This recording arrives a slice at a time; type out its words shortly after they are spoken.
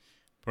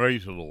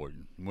Praise the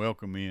Lord.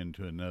 Welcome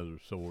into another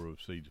Sower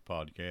of Seeds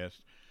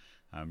podcast.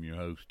 I'm your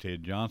host,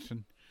 Ted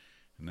Johnson.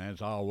 And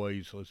as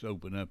always, let's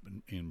open up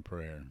in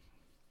prayer.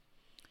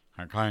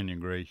 Our kind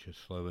and gracious,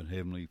 loving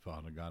Heavenly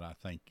Father, God, I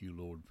thank you,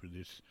 Lord, for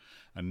this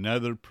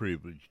another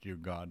privilege, dear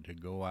God, to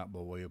go out by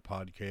way of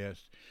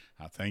podcast.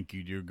 I thank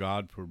you, dear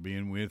God, for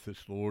being with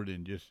us, Lord,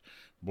 and just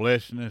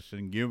blessing us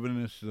and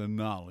giving us the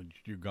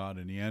knowledge, dear God,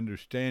 and the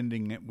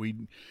understanding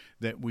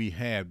that we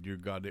have, dear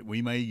God, that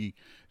we may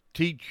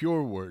teach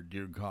your word,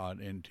 dear God,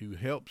 and to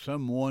help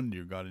someone,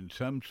 dear God, in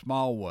some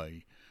small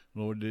way.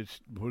 Lord,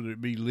 whether it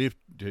be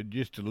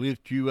just to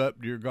lift you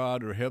up, dear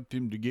God, or help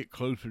them to get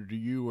closer to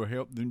you, or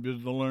help them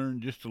just to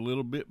learn just a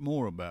little bit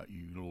more about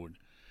you, Lord.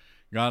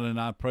 God, and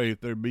I pray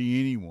if there be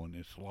anyone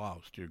that's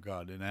lost, dear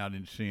God, and out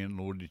in sin,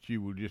 Lord, that you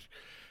will just,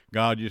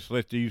 God, just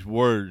let these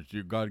words,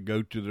 dear God,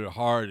 go to their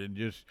heart and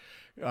just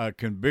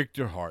convict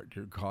their heart,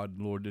 dear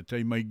God, Lord, that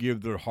they may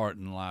give their heart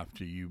and life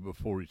to you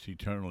before it's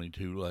eternally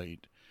too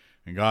late.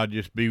 And God,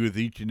 just be with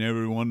each and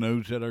every one of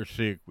those that are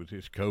sick with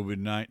this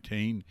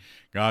COVID-19.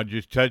 God,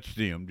 just touch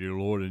them, dear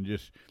Lord, and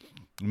just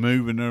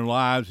move in their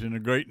lives in a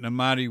great and a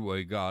mighty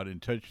way, God,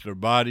 and touch their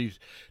bodies,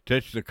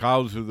 touch the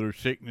cause of their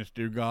sickness,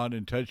 dear God,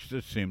 and touch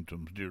the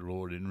symptoms, dear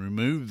Lord, and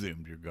remove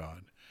them, dear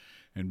God.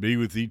 And be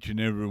with each and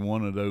every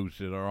one of those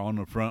that are on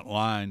the front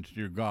lines,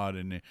 dear God,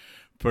 and the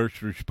first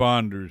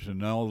responders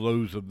and all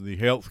those of the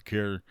health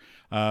care,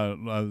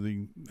 of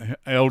the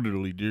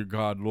elderly, dear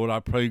God. Lord, I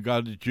pray,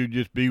 God, that you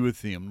just be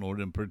with them, Lord,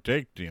 and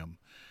protect them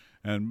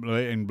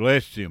and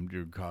bless them,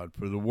 dear God,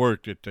 for the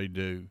work that they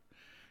do.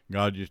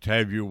 God, just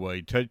have your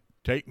way.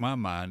 Take my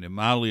mind and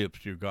my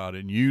lips, dear God,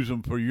 and use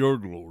them for your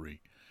glory.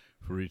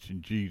 For it's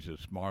in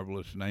Jesus'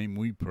 marvelous name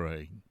we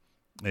pray.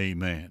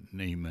 Amen.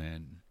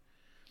 Amen.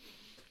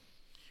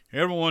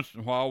 Every once in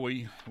a while,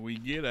 we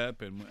get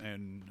up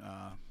and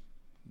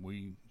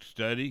we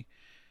study,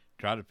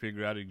 try to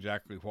figure out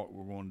exactly what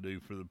we're going to do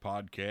for the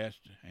podcast.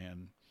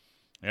 And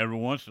every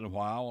once in a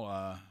while,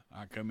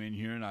 I come in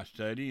here and I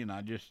study, and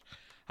I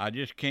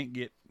just can't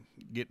get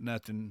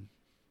nothing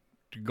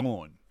to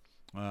going.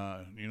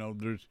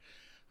 There's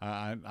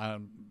I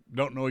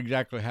don't know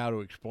exactly how to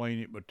explain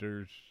it, but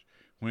there's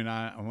when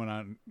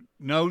I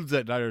know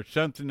that there's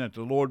something that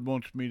the Lord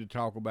wants me to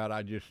talk about,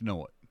 I just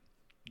know it,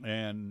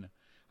 and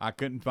I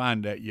couldn't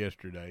find that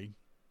yesterday.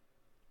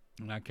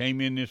 And I came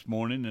in this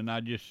morning, and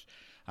I just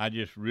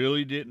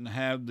really didn't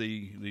have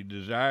the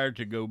desire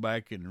to go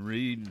back and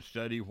read and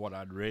study what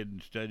I'd read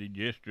and studied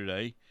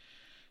yesterday.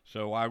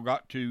 So I've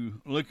got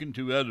to look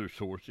into other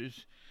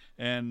sources,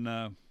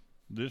 and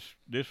this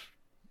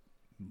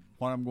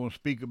what I'm going to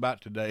speak about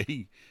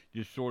today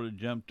just sort of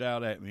jumped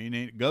out at me, and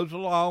it goes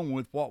along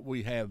with what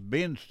we have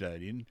been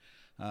studying.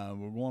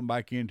 We're going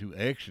back into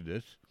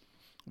Exodus,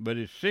 but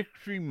it's 6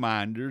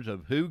 reminders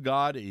of who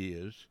God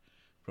is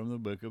from the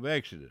book of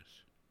Exodus.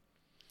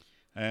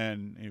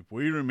 And if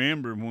we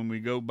remember, when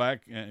we go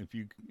back, if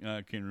you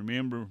can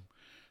remember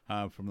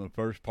from the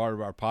first part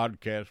of our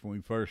podcast when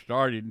we first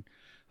started,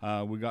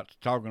 we got to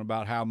talking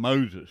about how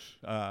Moses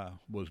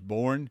was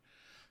born.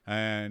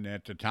 And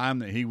at the time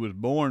that he was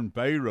born,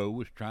 Pharaoh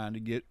was trying to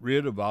get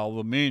rid of all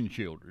the men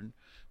children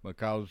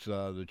because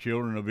the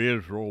children of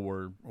Israel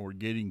were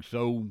getting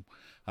so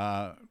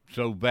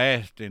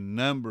vast in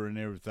number and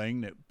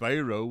everything that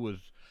Pharaoh was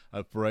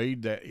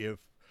afraid that if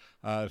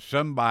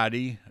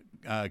somebody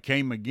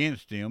came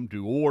against them,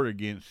 to war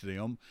against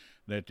them,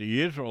 that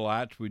the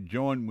Israelites would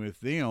join with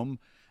them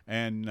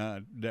and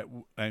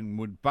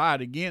would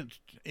fight against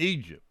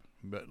Egypt.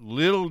 But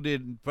little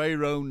did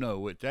Pharaoh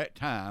know at that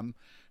time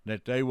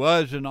that there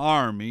was an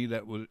army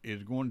that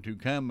is going to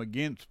come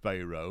against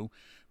Pharaoh,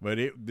 but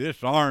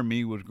this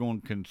army was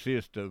going to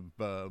consist of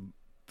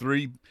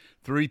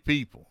three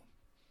people: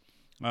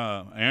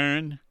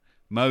 Aaron,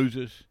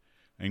 Moses,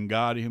 and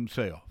God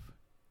Himself.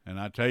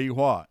 And I tell you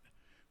what,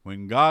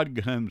 when God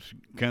comes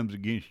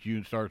against you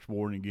and starts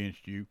warring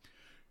against you,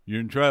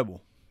 you're in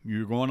trouble.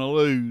 You're going to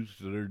lose.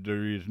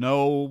 There is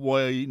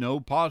no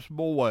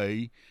possible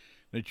way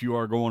that you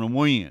are going to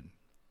win.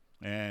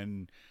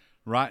 And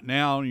right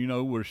now,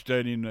 we're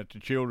studying that the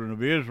children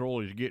of Israel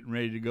is getting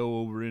ready to go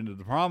over into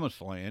the promised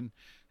land.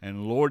 And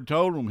the Lord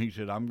told them, He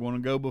said, I'm going to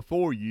go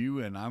before you,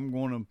 and I'm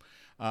going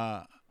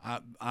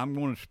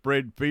to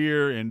spread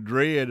fear and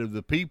dread of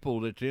the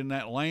people that's in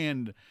that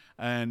land.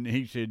 And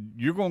He said,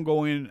 you're going to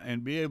go in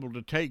and be able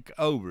to take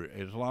over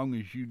as long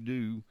as you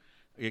do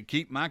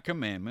keep my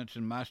commandments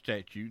and my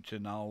statutes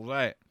and all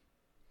that.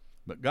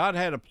 But God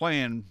had a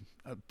plan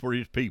for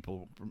His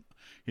people,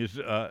 His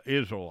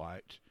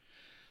Israelites.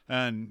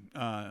 And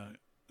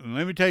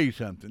let me tell you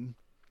something.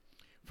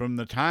 From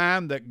the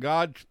time that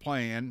God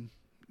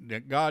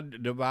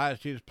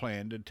devised His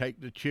plan to take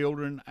the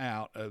children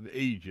out of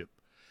Egypt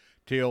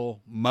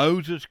till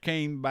Moses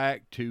came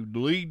back to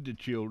lead the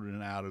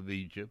children out of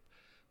Egypt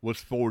was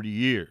 40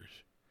 years.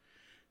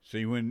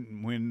 See,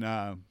 when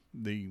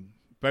the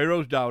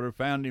Pharaoh's daughter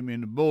found him in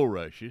the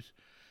bulrushes,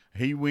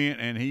 he went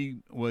and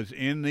he was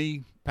in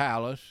the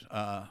palace,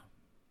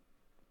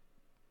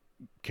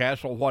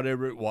 castle,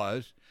 whatever it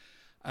was,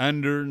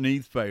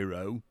 underneath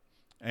Pharaoh,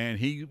 and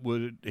he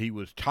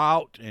was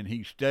taught and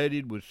he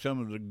studied with some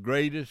of the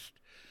greatest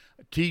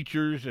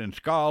teachers and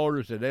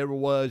scholars that ever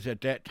was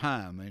at that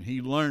time, and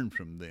he learned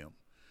from them.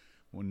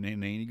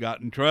 Then he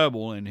got in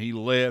trouble and he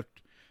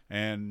left,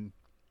 and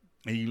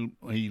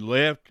he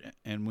left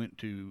and went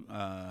to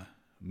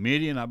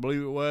Midian, I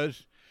believe it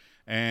was,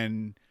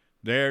 and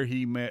there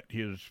he met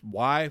his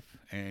wife,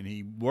 and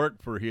he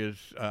worked for his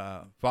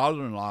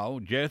father-in-law,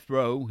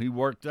 Jethro. He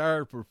worked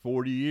there for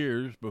 40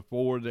 years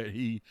before that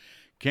he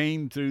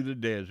came through the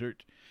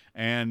desert,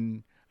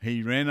 and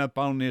he ran up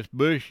on this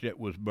bush that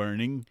was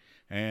burning,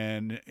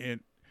 and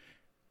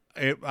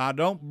I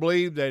don't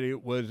believe that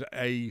it was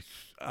a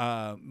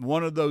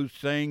one of those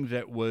things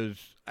that was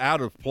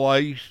out of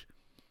place.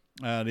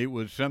 It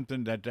was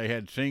something that they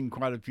had seen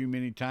quite a few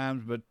many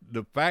times, but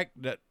the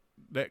fact that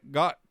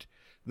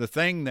the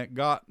thing that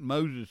got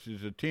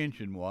Moses'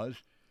 attention was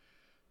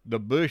the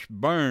bush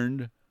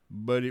burned,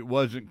 but it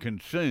wasn't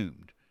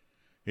consumed.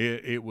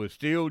 It was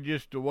still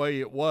just the way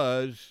it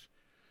was.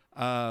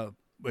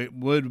 It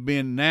would have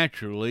been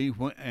naturally,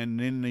 and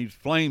then these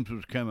flames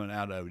was coming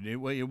out of it. It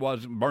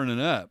wasn't burning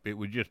up. It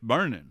was just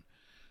burning.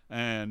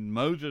 And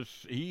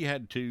Moses, he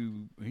had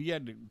to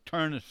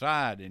turn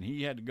aside, and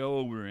he had to go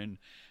over and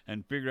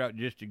figure out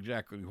just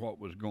exactly what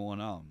was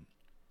going on.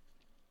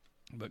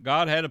 But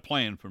God had a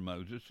plan for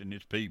Moses and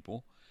his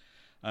people,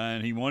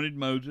 and he wanted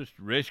Moses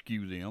to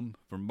rescue them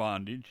from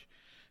bondage,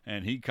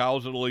 and he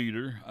calls a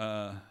leader,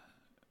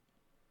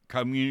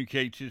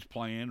 communicates his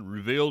plan,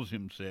 reveals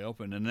himself,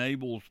 and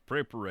enables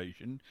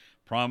preparation,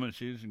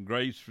 promises, and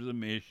grace for the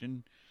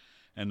mission.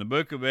 And the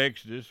book of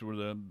Exodus, or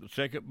the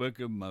second book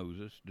of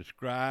Moses,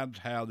 describes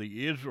how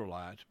the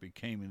Israelites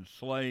became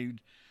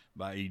enslaved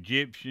by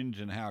Egyptians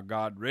and how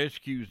God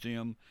rescues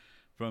them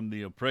from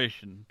the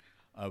oppression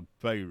of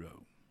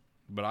Pharaoh.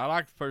 But I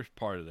like the first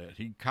part of that.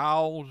 He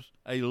calls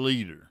a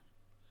leader.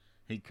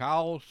 He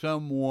calls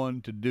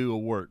someone to do a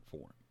work for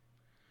him.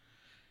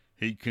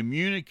 He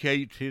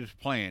communicates his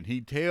plan.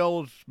 He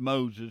tells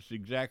Moses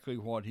exactly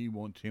what he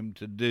wants him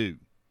to do.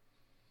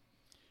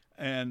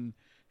 And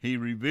he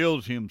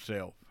reveals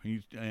himself.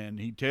 And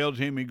he tells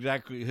him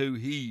exactly who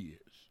he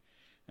is.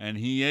 And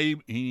he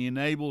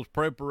enables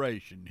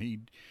preparation.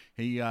 He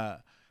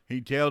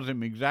tells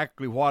him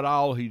exactly what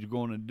all he's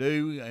going to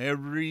do.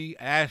 Every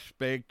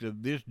aspect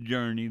of this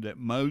journey that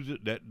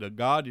the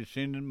God is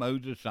sending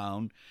Moses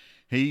on,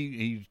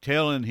 he's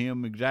telling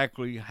him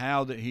exactly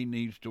how that he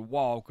needs to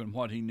walk and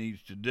what he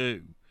needs to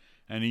do.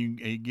 And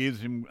he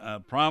gives him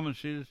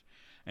promises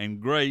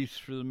and grace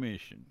for the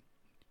mission.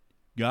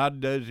 God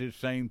does the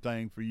same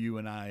thing for you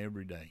and I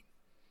every day.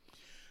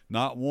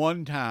 Not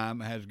one time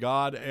has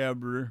God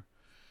ever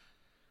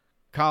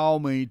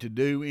called me to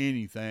do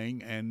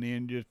anything and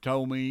then just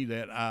told me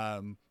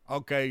that,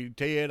 okay,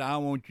 Ted, I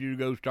want you to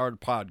go start a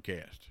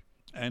podcast,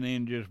 and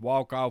then just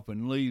walk off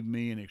and leave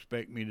me and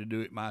expect me to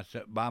do it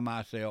by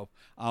myself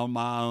on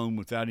my own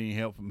without any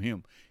help from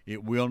him.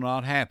 It will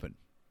not happen.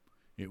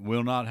 It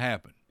will not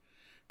happen.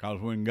 Because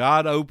when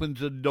God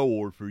opens a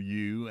door for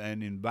you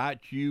and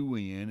invites you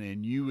in,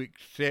 and you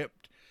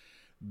accept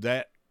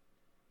that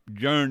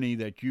journey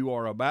that you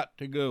are about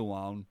to go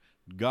on,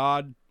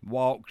 God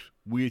walks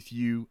with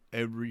you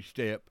every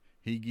step.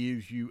 He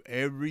gives you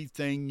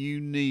everything you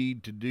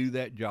need to do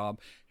that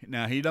job.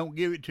 Now, he don't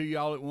give it to you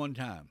all at one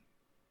time.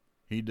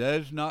 He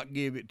does not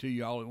give it to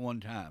you all at one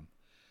time,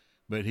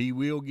 but he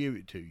will give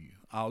it to you.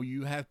 All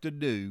you have to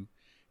do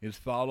is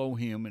follow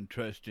him and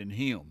trust in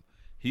him.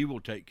 He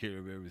will take care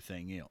of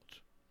everything else.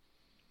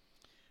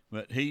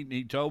 But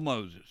he told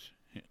Moses,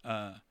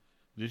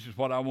 this is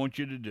what I want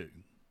you to do.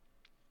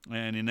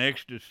 And in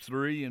Exodus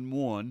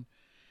 3:1,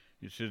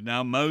 it says,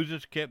 Now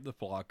Moses kept the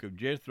flock of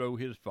Jethro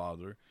his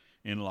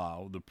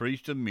father-in-law, the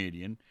priest of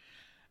Midian,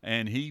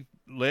 and he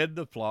led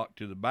the flock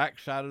to the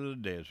backside of the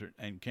desert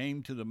and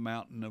came to the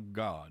mountain of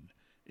God,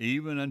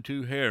 even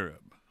unto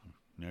Horeb.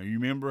 Now you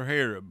remember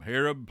Horeb.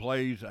 Horeb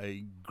plays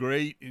a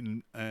great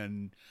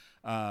and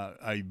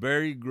a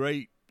very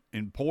great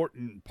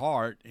important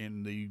part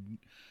in the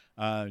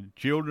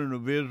children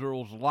of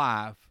Israel's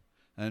life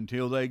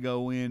until they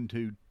go in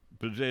to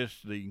possess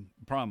the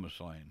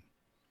promised land.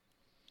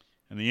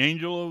 And the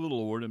angel of the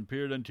Lord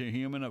appeared unto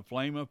him in a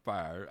flame of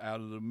fire out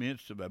of the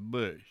midst of a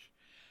bush.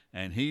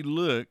 And he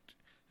looked,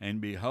 and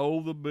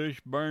behold, the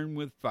bush burned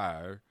with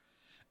fire,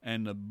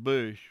 and the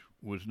bush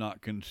was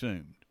not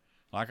consumed.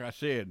 Like I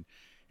said,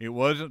 it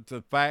wasn't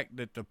the fact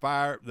that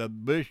the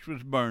bush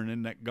was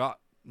burning that got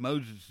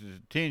Moses'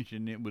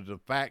 attention. It was the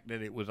fact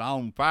that it was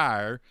on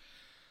fire,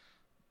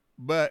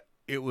 but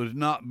it was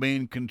not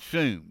being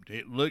consumed.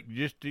 It looked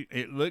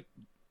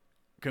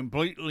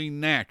completely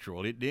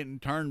natural. It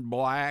didn't turn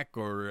black,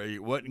 or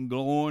it wasn't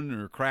glowing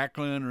or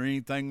crackling or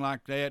anything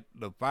like that.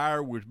 The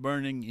fire was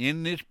burning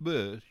in this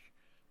bush,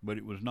 but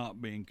it was not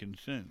being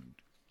consumed.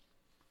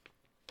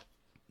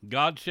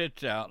 God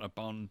sets out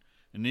upon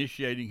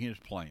initiating his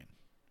plan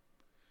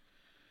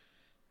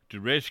to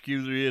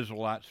rescue the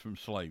Israelites from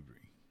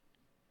slavery.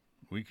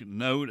 We can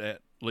note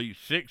at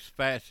least 6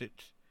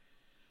 facets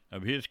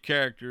of his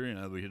character and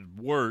of his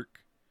work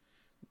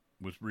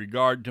with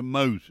regard to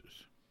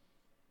Moses.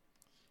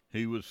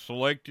 He was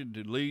selected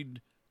to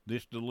lead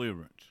this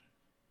deliverance.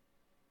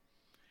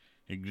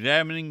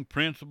 Examining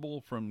principle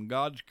from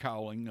God's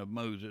calling of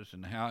Moses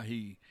and how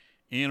he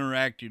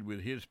interacted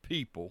with his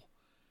people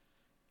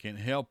can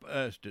help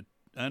us to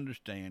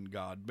understand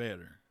God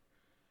better.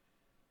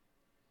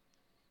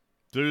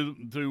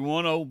 Through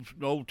one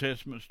Old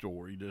Testament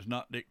story does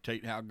not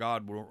dictate how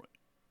God will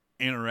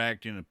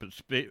interact in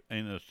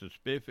a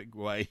specific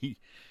way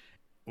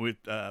with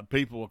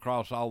people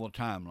across all the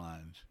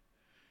timelines.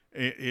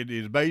 It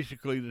is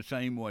basically the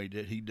same way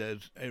that he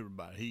does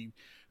everybody.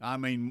 I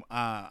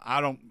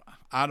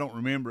don't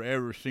remember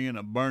ever seeing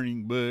a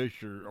burning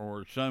bush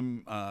or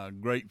some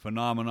great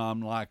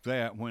phenomenon like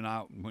that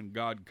when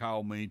God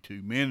called me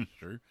to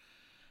minister.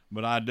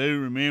 But I do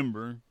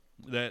remember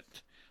that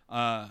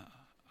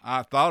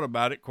I thought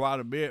about it quite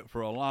a bit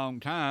for a long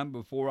time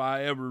before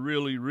I ever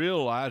really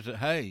realized that,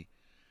 hey,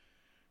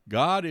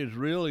 God is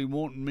really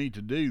wanting me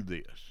to do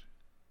this.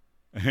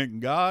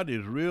 And God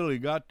has really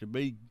got to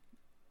be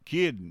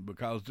kidding,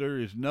 because there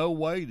is no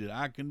way that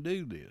I can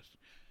do this.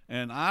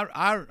 And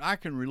I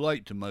can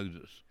relate to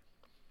Moses.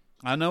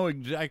 I know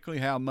exactly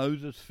how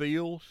Moses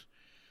feels,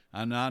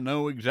 and I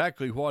know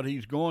exactly what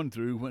he's going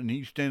through when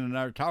he's standing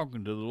there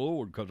talking to the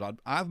Lord, because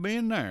I've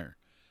been there.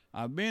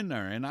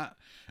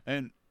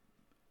 And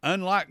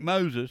unlike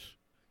Moses,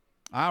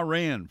 I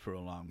ran for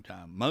a long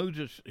time.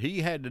 Moses,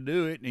 he had to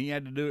do it, and he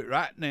had to do it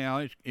right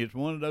now. It's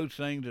one of those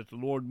things that the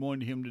Lord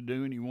wanted him to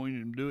do, and he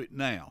wanted him to do it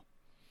now.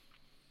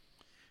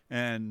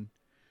 And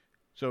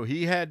so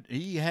he had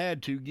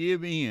to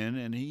give in,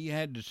 and he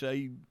had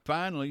to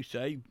finally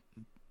say,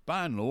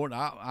 fine, Lord,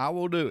 I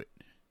will do it.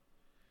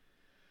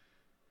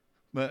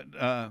 But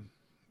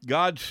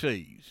God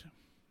sees.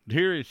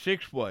 Here is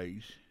 6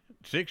 ways,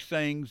 6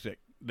 things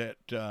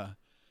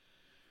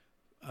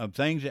of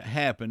things that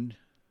happened,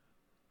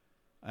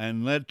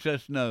 and lets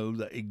us know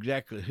that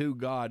exactly who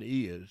God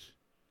is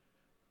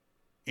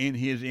in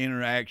his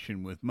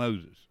interaction with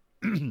Moses.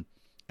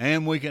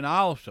 And we can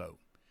also,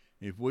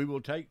 if we will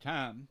take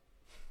time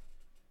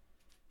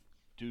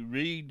to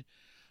read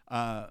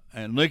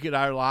and look at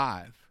our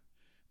life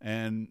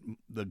and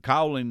the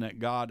calling that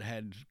God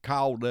had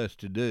called us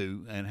to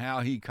do and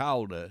how he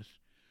called us,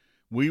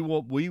 we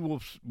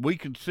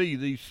can see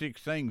these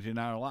 6 things in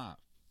our life,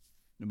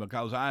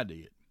 because I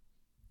did.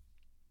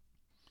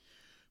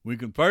 We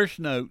can first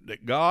note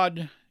that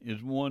God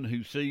is one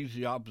who sees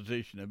the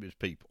opposition of his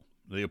people,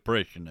 the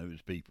oppression of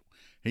his people.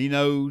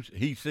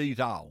 He sees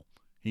all.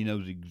 He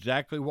knows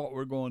exactly what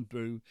we're going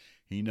through.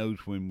 He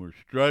knows when we're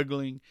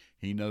struggling.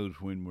 He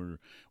knows when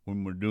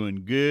we're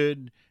doing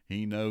good.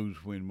 He knows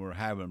when we're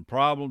having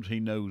problems. He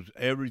knows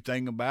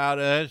everything about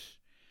us.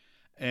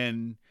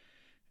 And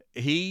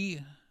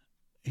he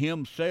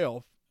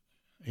himself,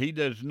 he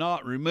does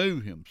not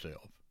remove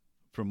himself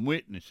from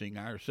witnessing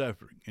our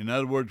suffering. In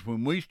other words,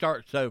 when we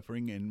start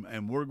suffering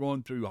and we're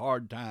going through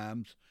hard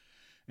times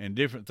and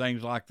different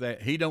things like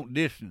that, he don't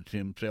distance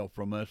himself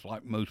from us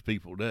like most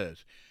people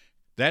does.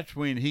 That's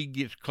when he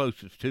gets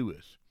closest to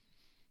us.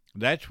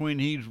 That's when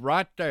he's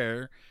right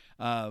there,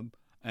 and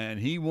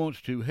he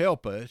wants to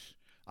help us.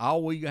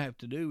 All we have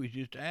to do is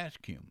just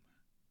ask him.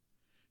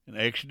 In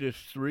Exodus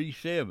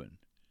 3:7,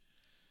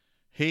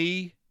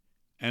 he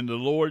and the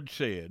Lord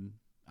said,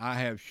 I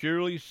have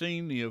surely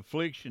seen the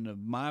affliction of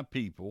my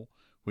people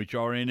which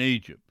are in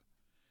Egypt,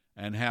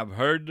 and have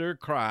heard their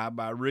cry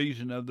by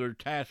reason of their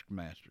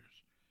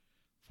taskmasters,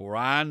 for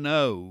I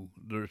know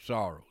their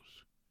sorrows.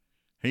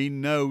 He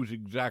knows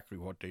exactly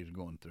what they're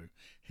going through.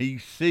 He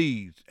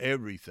sees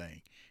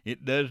everything.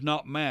 It does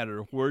not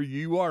matter where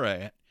you are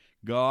at.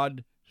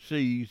 God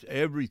sees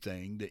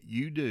everything that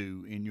you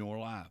do in your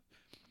life.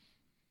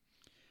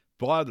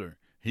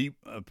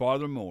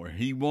 Furthermore,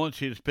 he wants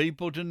his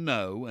people to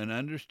know and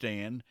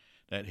understand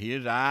that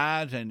his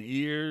eyes and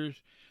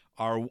ears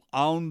are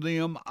on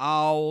them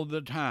all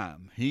the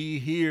time. He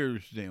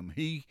hears them.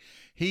 He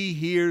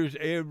sees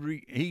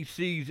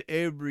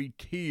every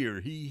tear.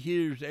 He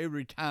hears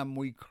every time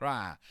we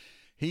cry.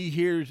 He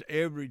hears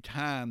every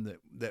time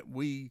that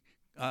we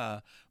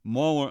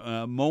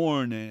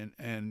mourn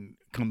and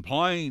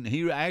complain.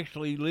 He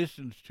actually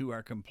listens to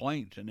our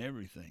complaints and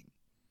everything.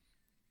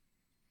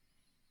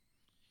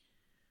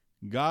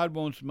 God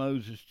wants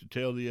Moses to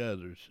tell the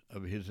others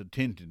of his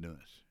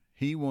attentiveness.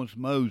 He wants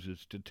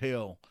Moses to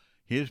tell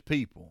his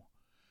people,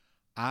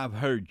 I've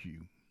heard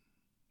you.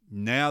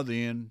 Now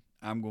then,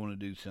 I'm going to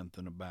do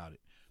something about it.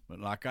 But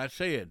like I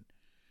said,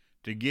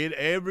 to get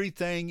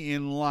everything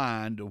in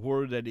line to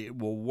where that it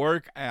will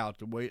work out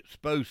the way it's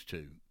supposed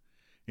to,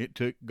 it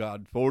took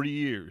God 40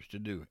 years to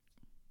do it.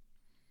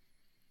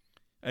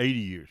 80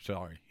 years,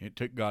 sorry. It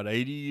took God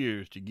 80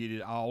 years to get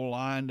it all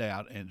lined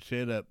out and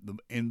set up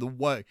in the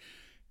way.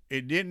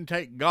 It didn't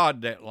take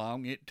God that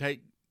long. It took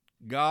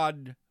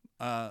God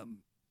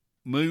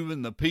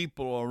moving the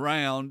people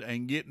around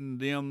and getting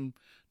them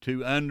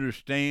to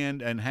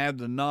understand and have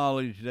the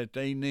knowledge that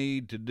they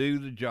need to do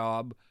the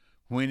job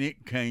when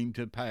it came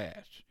to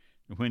pass.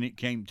 when it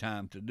came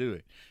time to do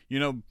it. You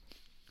know,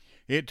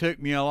 it took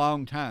me a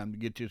long time to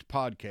get this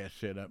podcast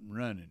set up and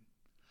running.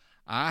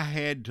 I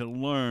had to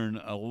learn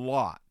a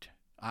lot.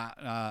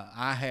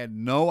 I had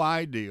no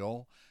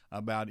idea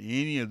about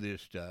any of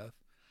this stuff.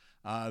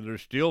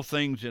 There's still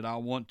things that I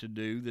want to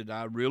do that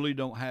I really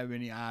don't have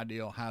any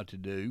idea how to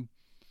do.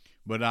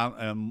 But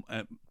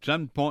at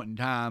some point in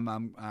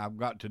time, I've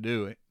got to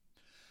do it.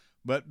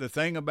 But the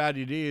thing about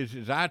it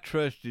is I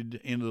trusted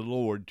in the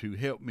Lord to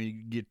help me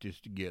get this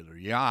together.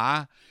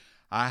 Yeah,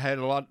 I had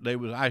a lot.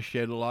 I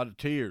shed a lot of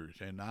tears,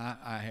 and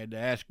I had to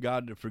ask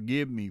God to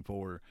forgive me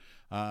for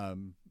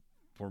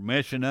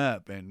messing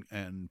up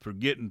and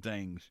forgetting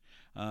things.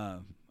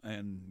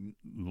 And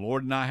the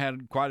Lord and I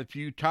had quite a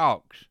few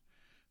talks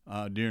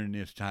during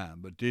this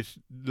time. But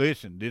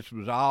this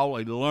was all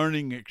a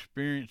learning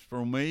experience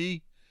for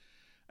me.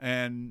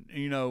 And,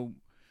 you know,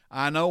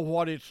 I know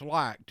what it's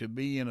like to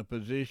be in a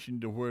position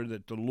to where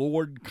that the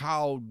Lord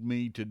called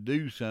me to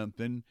do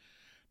something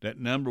that,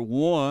 number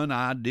one,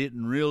 I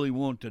didn't really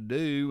want to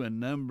do, and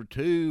number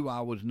two,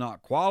 I was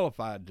not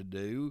qualified to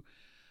do.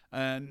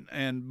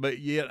 But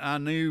yet I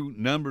knew,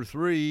 number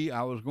three,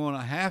 I was going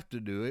to have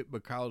to do it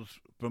because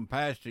from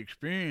past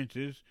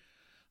experiences,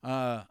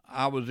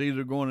 I was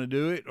either going to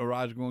do it or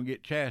I was going to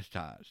get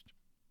chastised.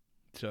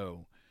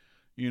 So,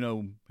 you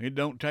know, it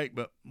don't take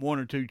but one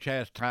or two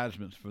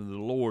chastisements from the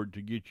Lord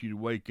to get you to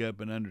wake up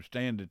and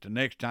understand that the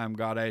next time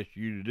God asks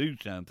you to do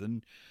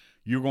something,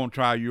 you're going to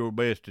try your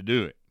best to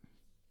do it.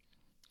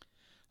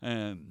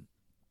 In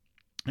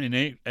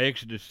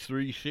Exodus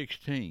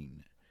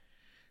 3:16,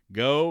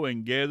 go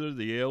and gather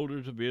the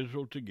elders of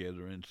Israel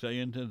together and say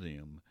unto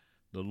them,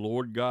 the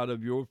Lord God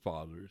of your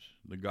fathers,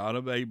 the God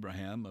of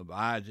Abraham, of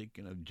Isaac,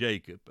 and of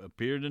Jacob,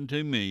 appeared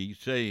unto me,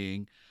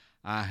 saying,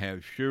 I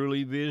have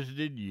surely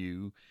visited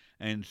you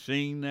and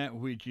seen that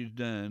which is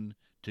done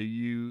to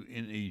you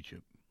in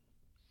Egypt.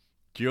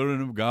 Children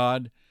of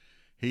God,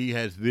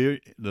 the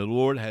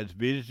Lord has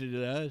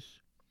visited us.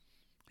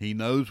 He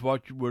knows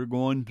what we're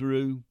going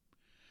through.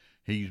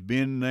 He's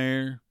been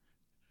there.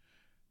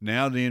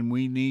 Now then,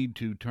 we need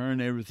to turn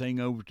everything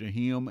over to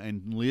Him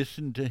and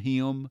listen to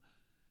Him,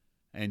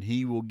 and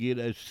He will get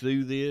us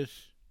through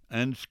this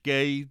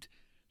unscathed,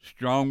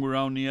 stronger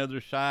on the other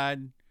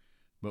side.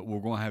 But we're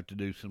going to have to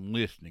do some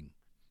listening,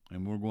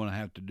 and we're going to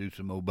have to do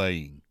some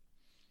obeying.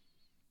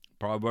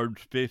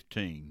 Proverbs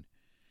 15,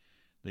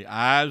 the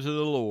eyes of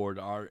the Lord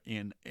are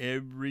in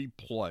every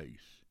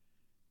place,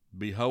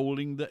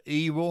 beholding the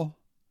evil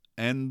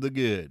and the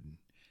good.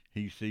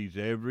 He sees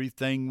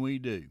everything we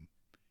do.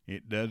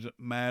 It doesn't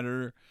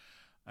matter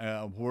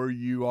where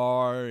you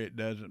are. It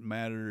doesn't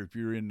matter if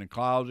you're in the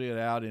closet,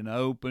 out in the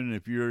open,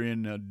 if you're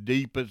in the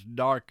deepest,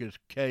 darkest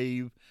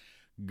cave,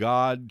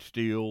 God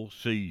still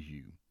sees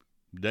you.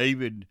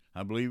 David,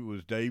 I believe it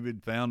was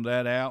David, found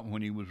that out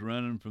when he was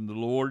running from the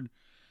Lord,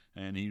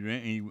 and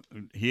he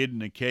hid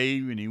in a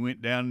cave, and he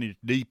went down as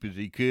deep as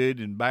he could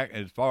and back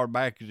as far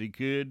back as he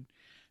could,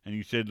 and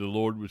he said the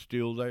Lord was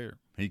still there.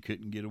 He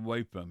couldn't get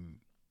away from him.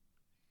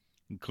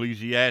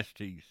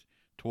 Ecclesiastes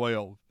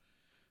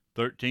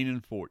 12:13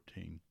 and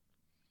 14.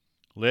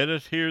 Let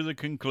us hear the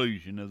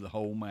conclusion of the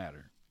whole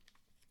matter.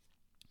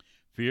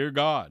 Fear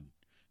God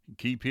and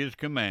keep His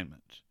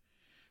commandments,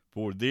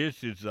 for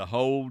this is the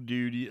whole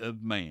duty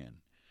of man.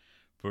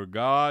 For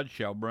God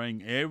shall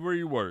bring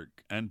every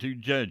work unto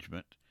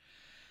judgment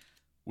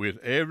with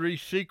every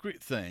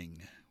secret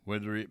thing,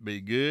 whether it be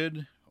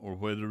good or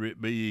whether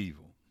it be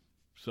evil.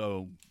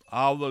 So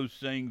all those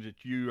things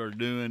that you are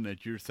doing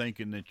that you're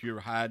thinking that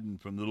you're hiding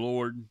from the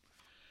Lord,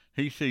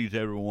 He sees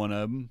every one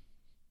of them.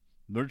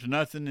 There's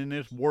nothing in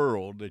this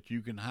world that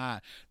you can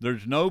hide.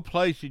 There's no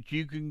place that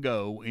you can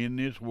go in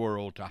this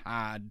world to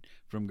hide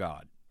from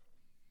God.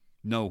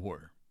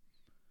 Nowhere.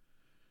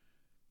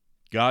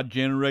 God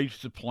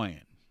generates the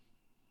plan,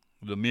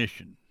 the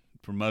mission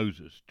for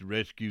Moses to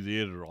rescue the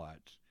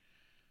Israelites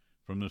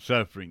from the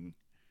suffering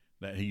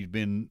that he's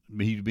been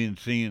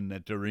seeing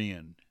that they're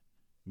in.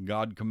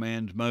 God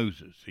commands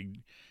Moses.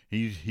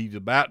 He's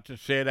about to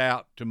set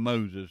out to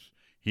Moses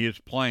his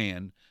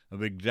plan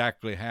of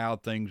exactly how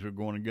things are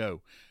going to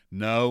go.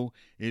 No,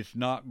 it's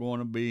not going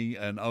to be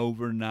an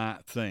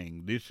overnight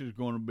thing. This is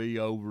going to be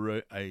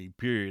over a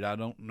period. I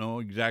don't know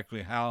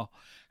exactly how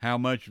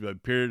much of a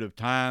period of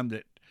time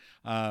that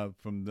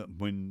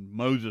when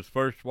Moses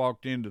first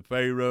walked into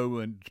Pharaoh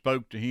and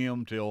spoke to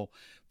him till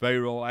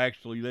Pharaoh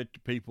actually let the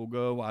people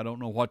go. I don't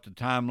know what the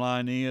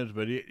timeline is,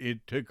 but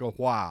it took a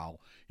while.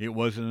 It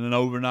wasn't an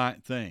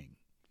overnight thing.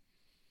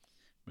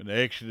 But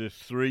Exodus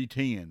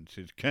 3:10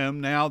 says,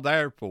 Come now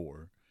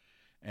therefore,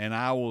 and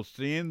I will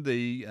send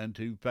thee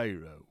unto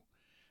Pharaoh,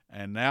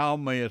 and thou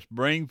mayest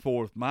bring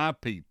forth my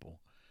people,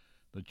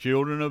 the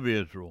children of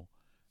Israel,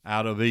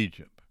 out of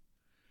Egypt.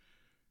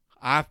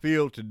 I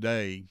feel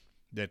today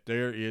that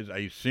there is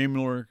a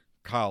similar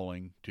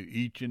calling to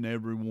each and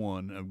every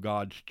one of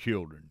God's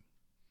children.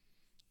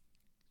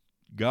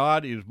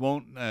 God is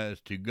wanting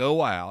us to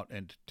go out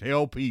and to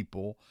tell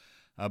people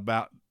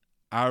about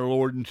our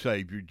Lord and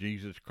Savior,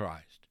 Jesus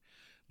Christ.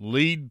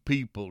 Lead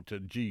people to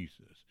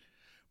Jesus.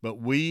 But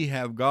we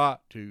have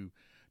got to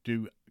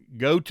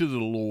go to the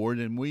Lord,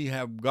 and we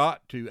have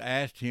got to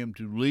ask Him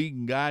to lead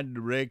and guide and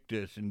direct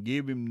us, and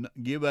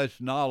give us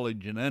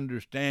knowledge and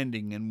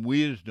understanding and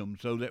wisdom,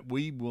 so that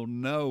we will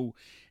know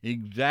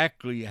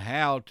exactly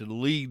how to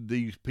lead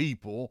these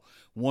people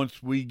once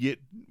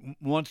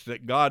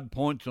that God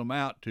points them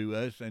out to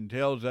us and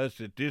tells us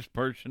that this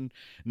person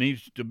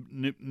needs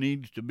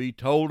to be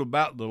told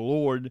about the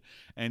Lord,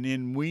 and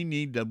then we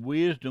need the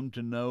wisdom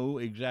to know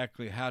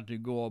exactly how to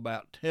go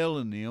about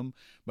telling them,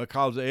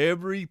 because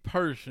every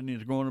person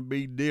is going to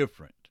be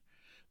different.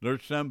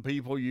 There's some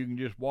people you can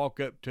just walk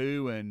up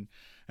to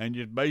and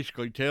just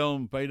basically tell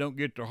them if they don't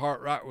get their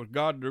heart right with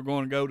God, they're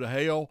going to go to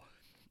hell,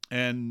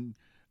 and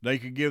they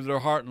could give their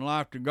heart and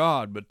life to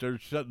God. But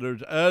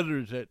there's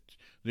others that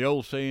the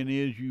old saying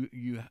is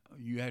you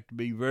have to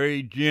be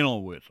very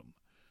gentle with them.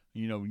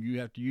 You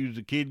have to use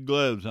the kid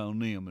gloves on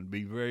them and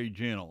be very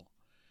gentle.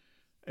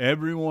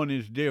 Everyone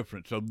is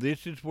different. So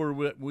this is where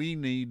we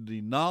need the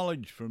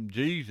knowledge from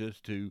Jesus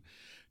to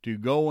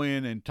go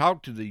in and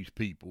talk to these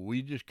people.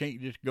 We just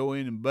can't just go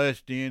in and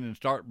bust in and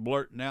start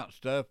blurting out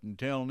stuff and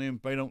telling them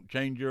if they don't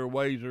change their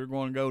ways, they're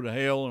going to go to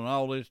hell and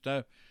all this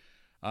stuff.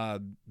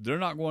 They're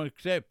not going to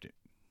accept it.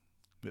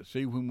 But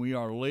see, when we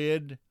are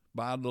led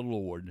by the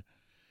Lord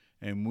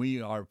and we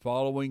are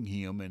following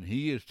Him and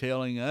He is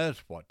telling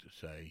us what to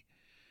say,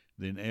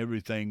 then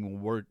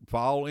everything will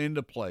fall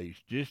into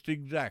place just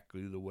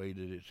exactly the way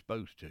that it's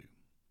supposed to.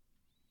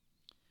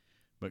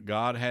 But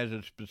God has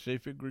a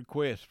specific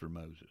request for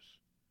Moses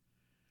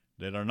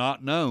that are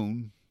not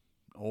known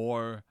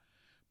or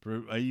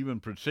even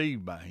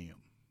perceived by him.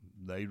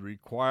 They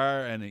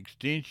require an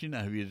extension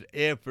of his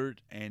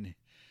effort, and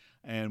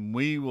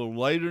we will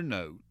later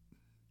note,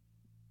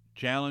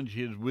 challenge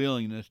his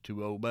willingness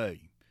to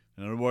obey.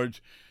 In other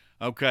words,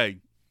 okay,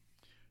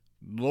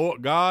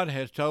 Lord God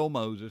has told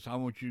Moses, I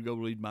want you to go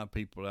lead my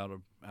people out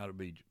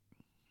of Egypt.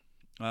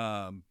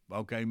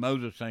 Okay,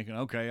 Moses thinking,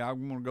 okay,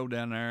 I'm going to go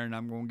down there and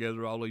I'm going to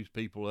gather all these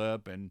people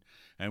up and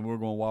we're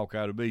going to walk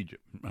out of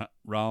Egypt.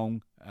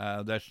 Wrong.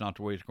 That's not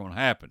the way it's going to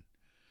happen.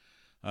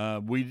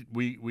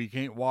 We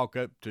can't walk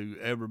up to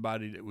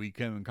everybody that we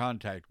come in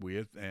contact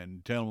with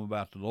and tell them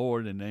about the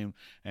Lord and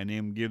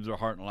them give their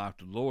heart and life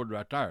to the Lord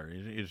right there.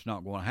 It's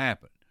not going to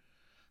happen.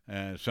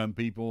 Some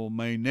people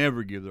may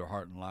never give their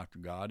heart and life to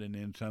God, and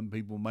then some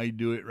people may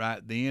do it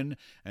right then,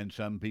 and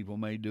some people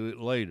may do it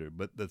later.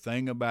 But the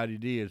thing about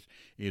it is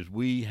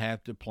we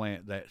have to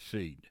plant that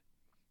seed,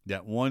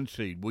 that one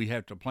seed. We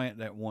have to plant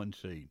that one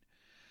seed.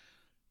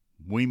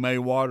 We may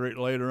water it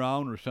later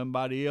on, or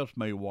somebody else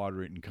may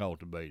water it and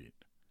cultivate it.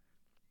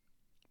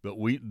 But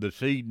the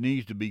seed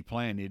needs to be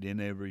planted in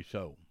every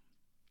soul.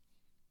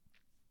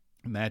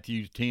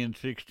 Matthew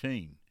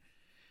 10:16.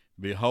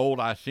 Behold,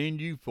 I send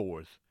you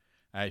forth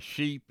as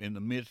sheep in the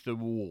midst of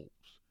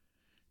wolves.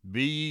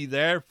 Be ye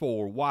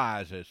therefore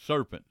wise as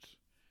serpents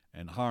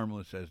and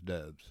harmless as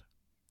doves.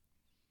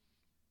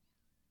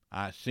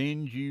 I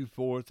send you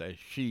forth as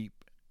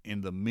sheep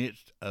in the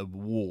midst of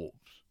wolves.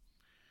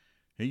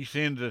 He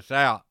sends us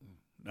out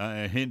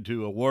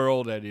into a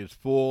world that is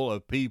full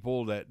of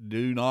people that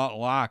do not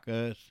like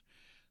us.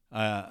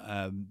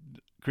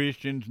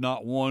 Christians,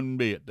 not one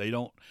bit. They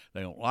don't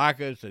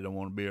like us. They don't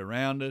want to be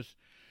around us.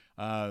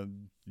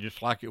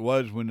 Just like it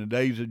was when the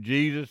days of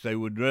Jesus, they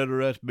would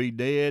rather us be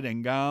dead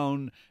and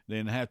gone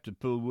than have to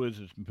pull with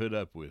us and put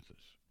up with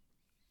us.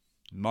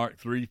 Mark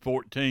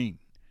 3:14.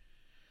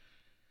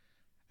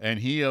 And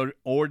he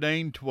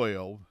ordained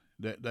 12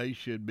 that they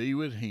should be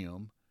with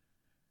him,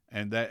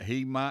 and that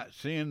he might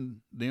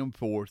send them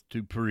forth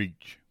to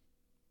preach.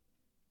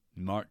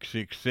 Mark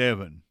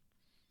 6:7.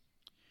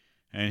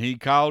 And he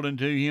called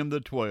unto him the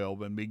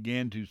 12, and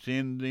began to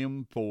send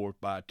them forth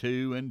by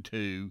 2 and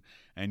 2,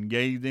 and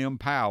gave them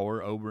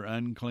power over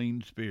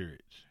unclean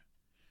spirits.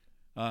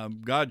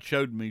 God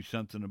showed me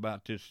something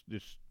about this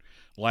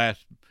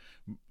last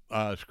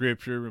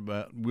scripture,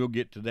 but we'll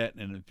get to that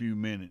in a few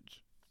minutes.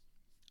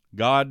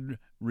 God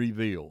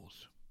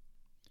reveals.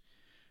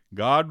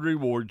 God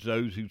rewards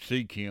those who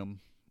seek him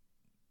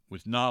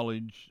with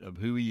knowledge of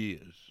who he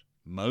is.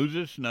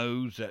 Moses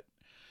knows that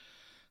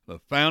the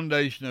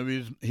foundation of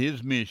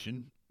his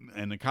mission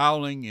and the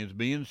calling is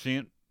being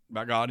sent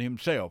by God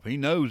himself. He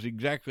knows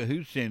exactly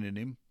who's sending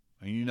him,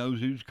 and he knows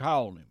who's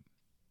calling him.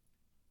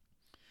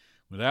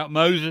 Without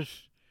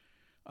Moses,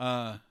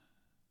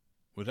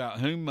 without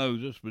whom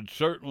Moses would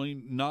certainly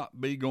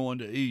not be going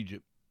to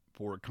Egypt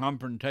for a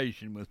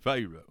confrontation with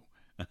Pharaoh.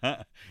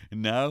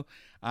 No,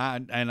 I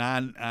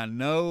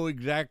know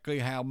exactly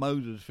how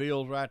Moses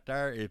feels right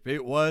there. If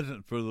it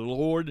wasn't for the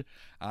Lord,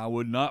 I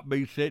would not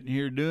be sitting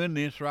here doing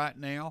this right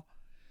now.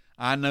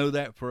 I know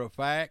that for a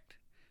fact,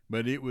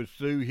 but it was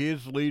through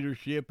his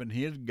leadership and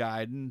his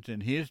guidance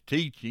and his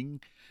teaching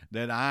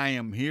that I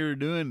am here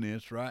doing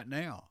this right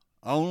now.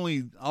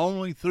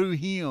 Only through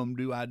him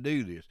do I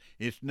do this.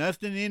 It's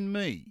nothing in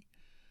me.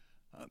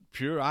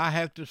 Sure, I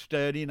have to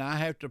study and I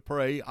have to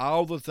pray,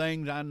 all the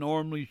things I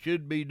normally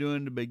should be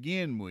doing to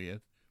begin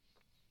with.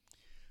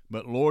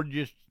 But Lord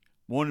just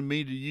wanted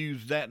me to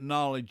use that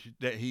knowledge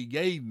that he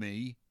gave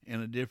me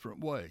in a different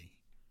way.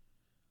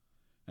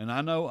 And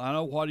I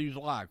know what he's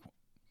like.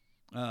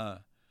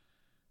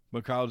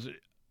 Because,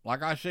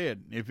 like I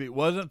said, if it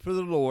wasn't for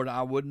the Lord,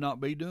 I would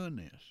not be doing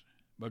this.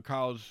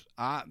 Because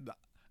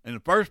in the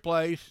first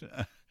place,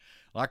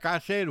 like I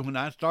said, when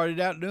I started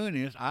out doing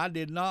this, I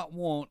did not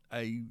want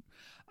a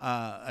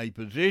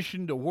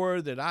position to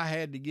where that I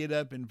had to get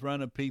up in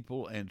front of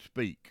people and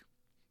speak.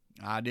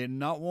 I did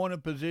not want a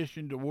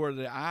position to where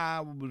that I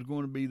was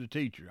going to be the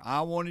teacher.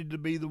 I wanted to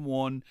be the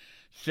one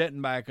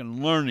sitting back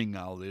and learning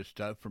all this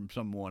stuff from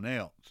someone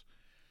else.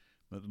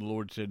 But the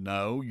Lord said,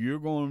 no, you're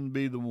going to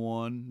be the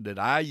one that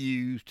I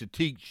use to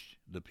teach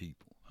the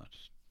people. I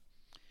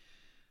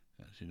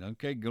said,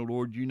 okay, good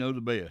Lord, you know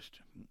the best.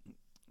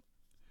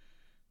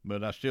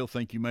 But I still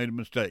think you made a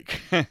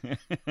mistake.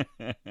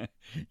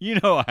 You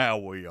know how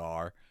we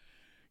are.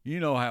 You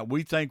know how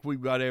we think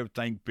we've got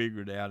everything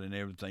figured out and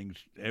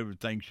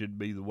everything should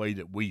be the way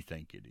that we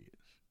think it is.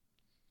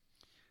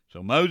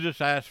 So Moses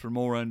asked for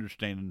more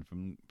understanding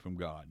from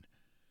God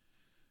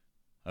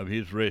of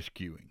his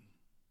rescuing.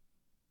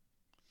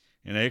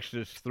 In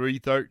Exodus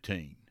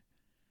 3:13,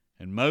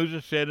 and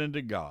Moses said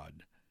unto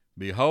God,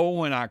 Behold,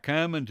 when I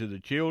come unto the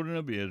children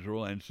of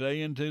Israel, and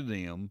say unto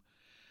them,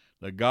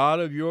 The God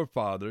of your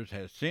fathers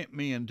hath sent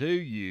me unto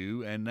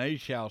you, and they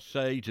shall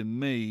say to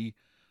me,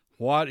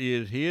 What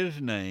is his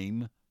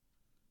name?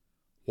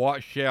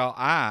 What shall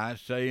I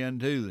say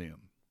unto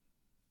them?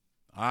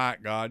 All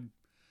right, God,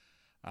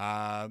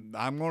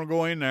 I'm going to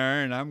go in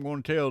there, and I'm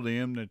going to tell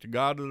them that the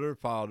God of their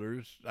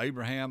fathers,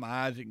 Abraham,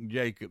 Isaac, and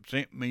Jacob,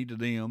 sent me to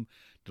them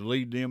to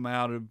lead them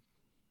out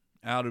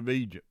of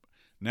Egypt.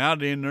 Now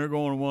then, they're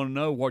going to want to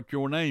know what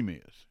your name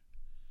is.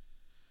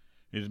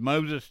 Is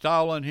Moses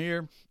stalling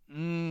here?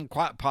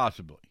 Quite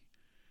possibly.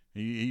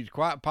 He's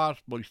quite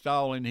possibly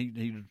stalling.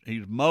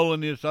 He's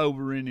mulling this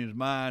over in his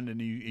mind, and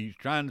he's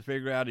trying to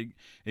figure out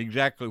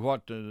exactly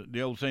what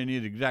the old saying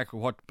is, exactly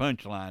what the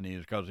punchline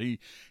is, because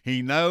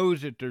he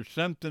knows that there's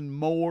something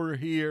more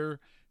here.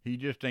 He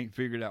just ain't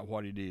figured out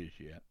what it is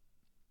yet.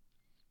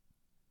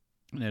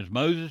 And as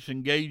Moses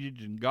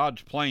engages in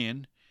God's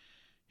plan,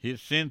 his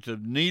sense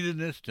of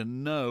neediness to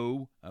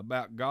know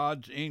about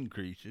God's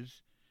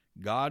increases,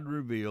 God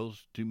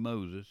reveals to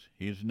Moses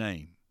his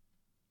name.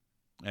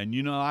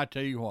 And I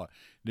tell you what,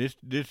 this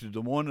is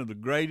one of the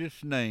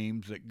greatest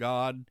names that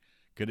God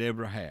could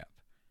ever have.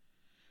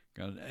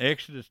 Because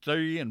Exodus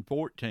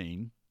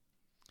 3:14,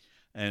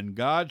 and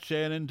God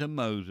said unto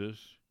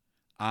Moses,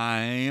 I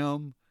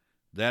am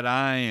that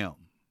I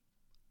am.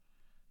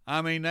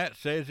 I mean, that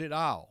says it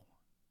all.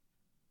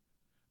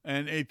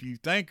 And if you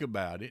think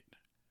about it,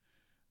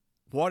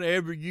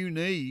 whatever you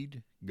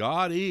need,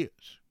 God is.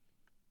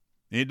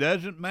 It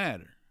doesn't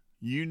matter.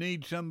 You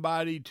need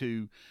somebody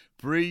to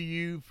free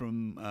you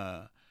from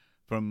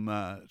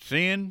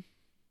sin,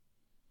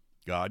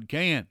 God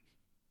can.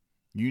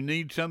 You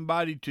need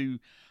somebody to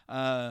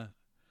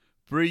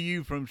free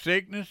you from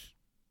sickness,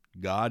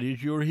 God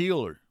is your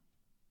healer.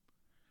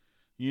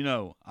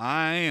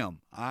 I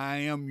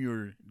am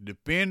your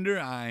defender,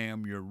 I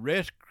am your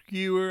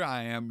rescuer,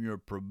 I am your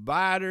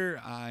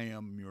provider, I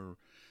am your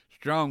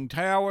strong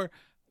tower.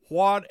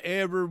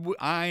 Whatever,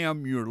 I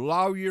am your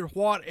lawyer,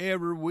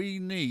 whatever we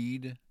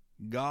need,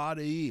 God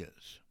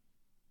is.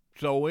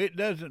 So it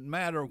doesn't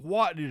matter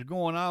what is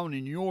going on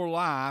in your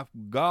life,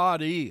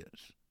 God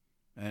is.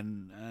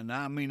 And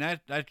I mean,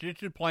 that's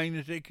just as plain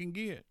as it can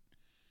get.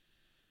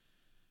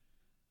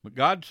 But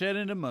God said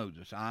unto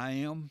Moses, I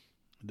am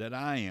that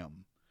I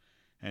am.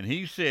 And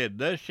he said,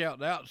 Thus shalt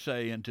thou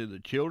say unto the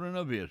children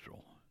of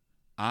Israel,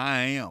 I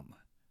am,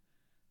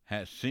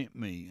 has sent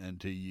me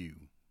unto you.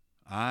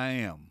 I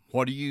am.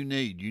 What do you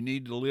need? You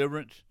need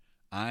deliverance?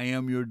 I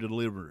am your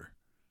deliverer.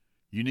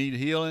 You need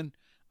healing?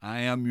 I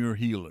am your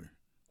healer.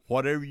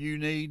 Whatever you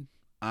need,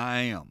 I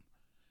am.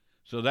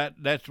 So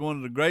that's one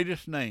of the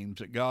greatest names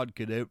that God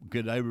could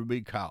ever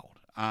be called.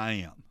 I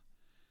am.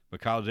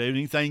 Because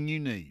anything you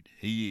need,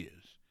 he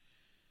is.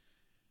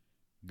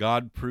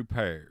 God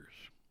prepares.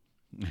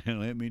 And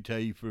let me tell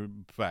you for a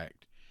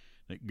fact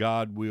that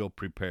God will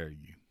prepare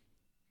you.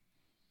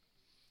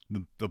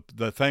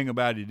 The thing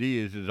about it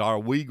is are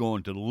we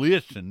going to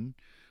listen,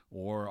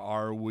 or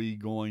are we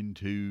going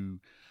to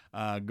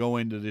go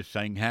into this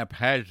thing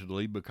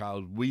haphazardly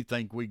because we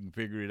think we can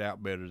figure it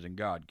out better than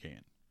God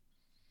can?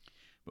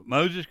 But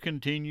Moses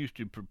continues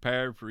to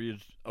prepare for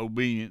his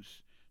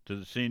obedience to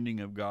the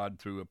sending of God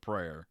through a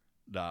prayer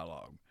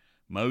dialogue.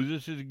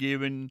 Moses is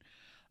given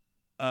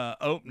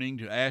opening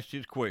to ask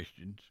his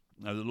questions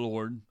of the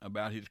Lord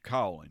about his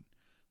calling.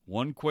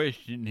 One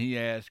question he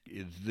asks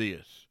is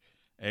this,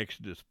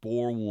 Exodus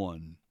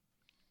 4:1.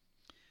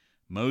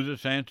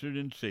 Moses answered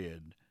and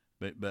said,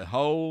 But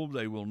behold,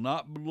 they will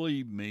not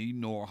believe me,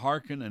 nor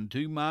hearken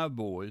unto my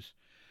voice,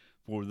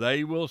 for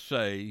they will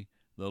say,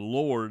 The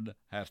Lord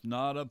hath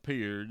not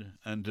appeared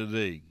unto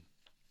thee.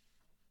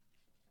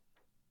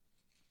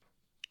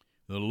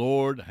 The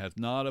Lord hath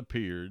not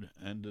appeared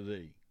unto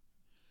thee.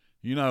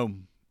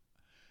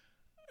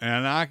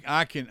 And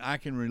I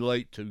can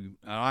relate to,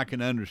 I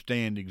can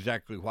understand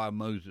exactly why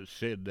Moses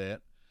said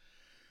that.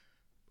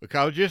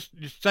 Because just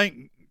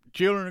think,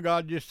 children of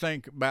God, just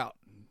think about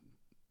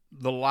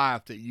the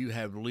life that you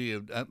have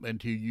lived up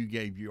until you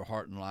gave your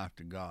heart and life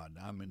to God.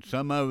 I mean,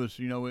 some of us,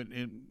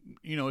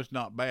 it's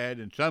not bad,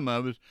 and some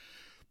of us,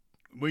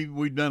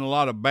 we've done a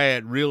lot of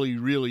bad, really,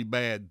 really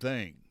bad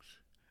things.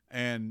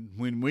 And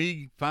when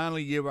we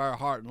finally give our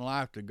heart and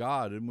life to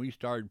God and we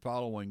started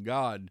following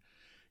God,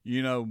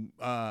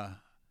 that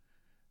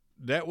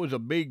was a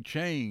big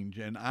change.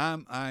 And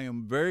I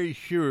am very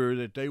sure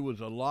that there was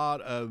a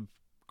lot of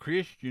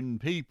Christian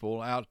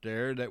people out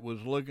there that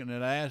was looking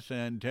at us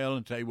and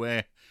say,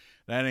 well,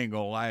 that ain't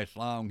going to last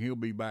long. He'll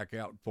be back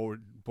out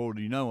before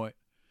you know it.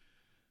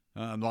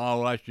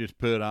 All that's just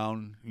put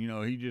on.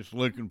 He's just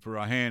looking for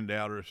a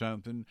handout or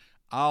something.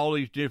 All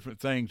these different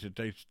things that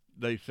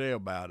they say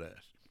about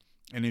us.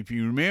 And if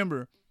you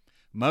remember,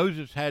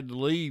 Moses had to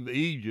leave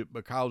Egypt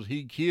because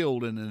he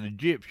killed an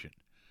Egyptian.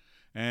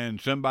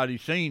 And somebody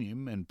seen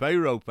him, and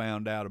Pharaoh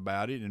found out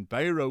about it, and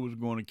Pharaoh was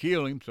going to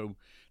kill him. So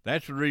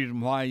that's the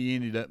reason why he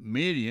ended up in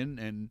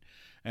Midian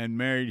and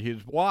married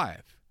his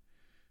wife.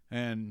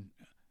 And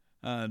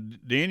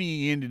then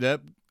he ended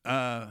up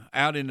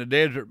out in the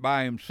desert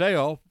by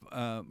himself,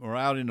 or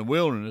out in the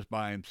wilderness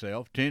by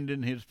himself,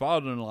 tending his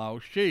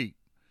father-in-law's sheep.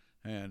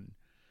 And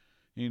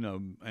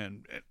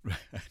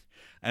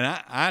and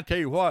I tell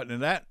you what,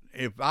 and that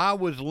if I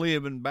was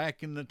living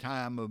back in the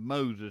time of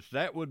Moses,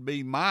 that would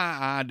be my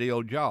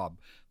ideal job.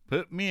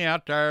 Put me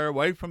out there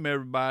away from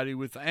everybody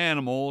with the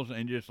animals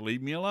and just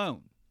leave me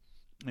alone.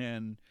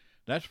 And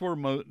that's where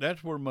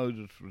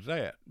Moses was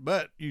at.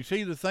 But you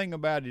see, the thing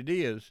about it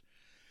is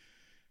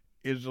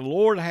the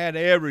Lord had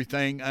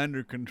everything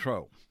under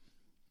control.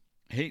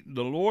 The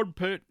Lord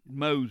put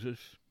Moses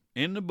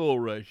in the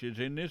bulrushes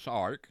in this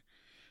ark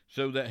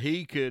so that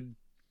he could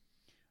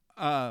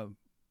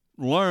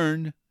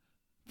learn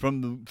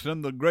from some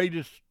of the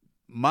greatest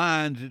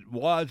minds it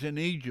was in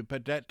Egypt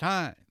at that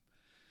time.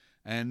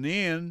 And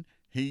then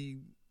he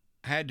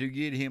had to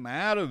get him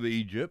out of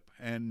Egypt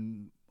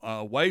and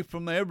away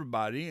from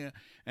everybody,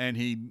 and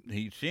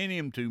he sent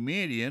him to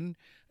Midian,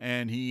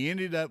 and he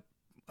ended up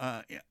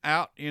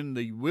out in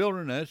the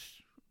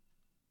wilderness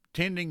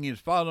tending his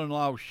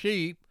father-in-law's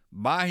sheep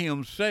by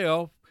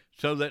himself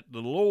so that the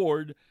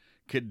Lord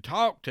could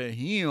talk to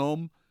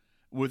him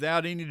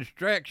without any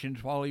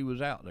distractions while he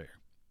was out there.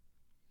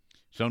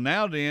 So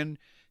now then,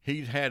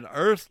 he's had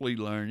earthly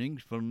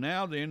learnings. From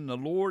now then, the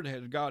Lord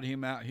has got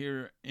him out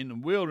here in the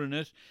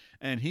wilderness,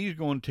 and he's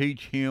going to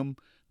teach him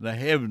the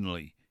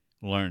heavenly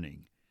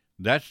learning.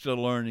 That's the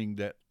learning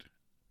that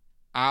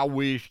I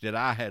wish that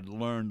I had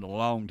learned a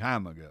long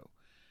time ago.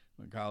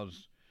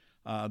 Because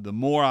the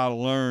more I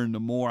learn, the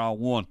more I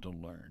want to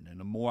learn, and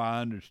the more I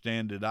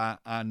understand that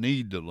I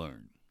need to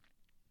learn.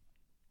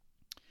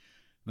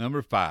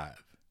 Number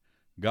 5,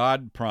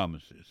 God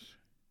promises.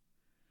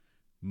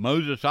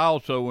 Moses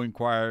also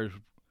inquires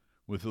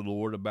with the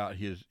Lord about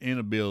his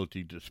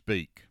inability to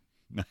speak.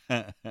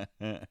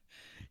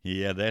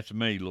 Yeah, that's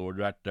me, Lord,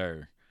 right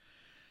there.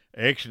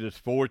 Exodus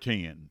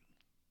 4:10.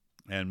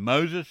 And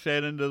Moses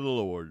said unto the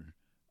Lord,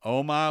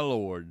 O my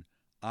Lord,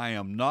 I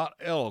am not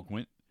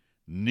eloquent,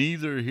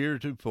 neither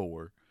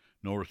heretofore,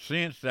 nor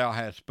since thou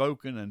hast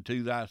spoken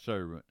unto thy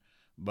servant,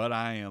 but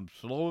I am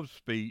slow of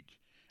speech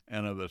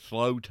and of a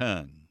slow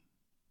tongue.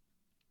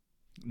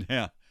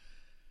 Now,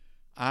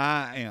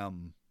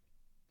 I'm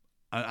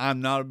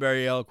not a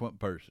very eloquent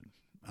person.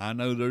 I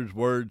know there's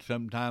words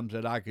sometimes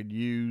that I could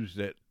use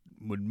that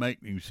would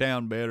make me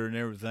sound better and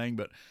everything,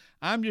 but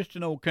I'm just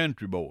an old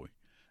country boy,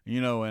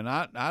 and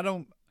I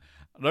don't,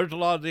 there's a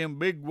lot of them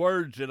big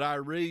words that I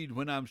read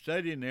when I'm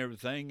studying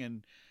everything,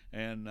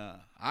 and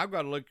I've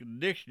got to look at the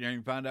dictionary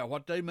and find out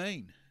what they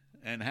mean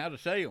and how to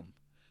say them,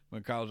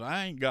 because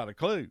I ain't got a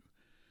clue.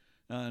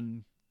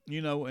 And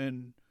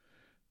and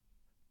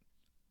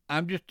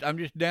I'm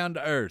just down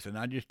to earth, and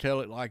I just tell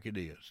it like it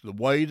is, the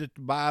way that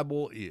the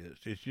Bible is.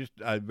 It's just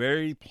a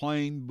very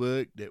plain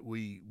book that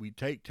we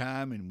take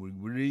time and we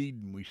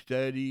read and we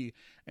study,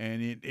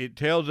 and it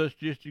tells us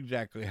just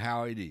exactly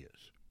how it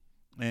is.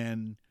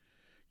 And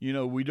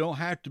we don't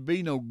have to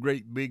be no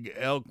great big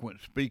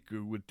eloquent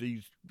speaker with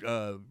these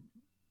 $50,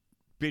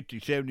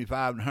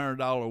 $75, and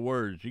 $100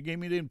 words. You give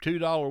me them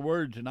 $2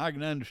 words, and I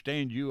can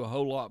understand you a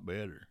whole lot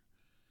better.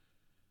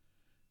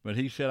 But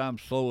he said, I'm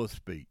slow of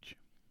speech.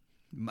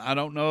 I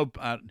don't know.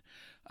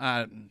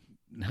 I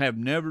have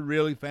never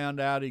really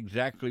found out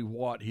exactly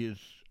what his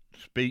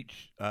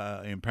speech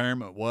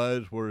impairment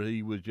was, where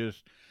he was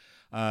just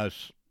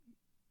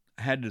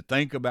had to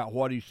think about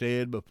what he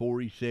said before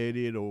he said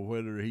it, or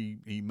whether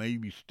he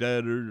maybe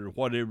stuttered or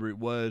whatever it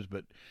was.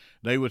 But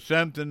there was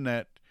something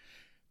that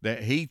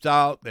he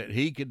thought that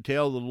he could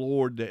tell the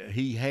Lord that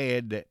he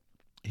had, that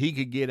he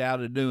could get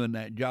out of doing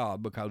that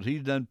job, because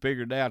he's done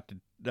figured out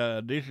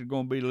that this is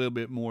going to be a little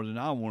bit more than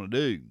I want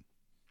to do.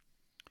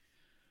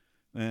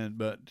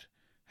 But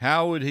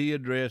how would he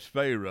address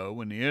Pharaoh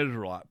and the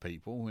Israelite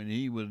people when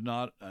he was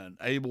not an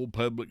able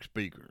public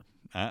speaker?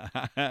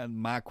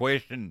 My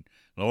question,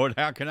 Lord,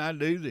 how can I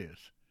do this?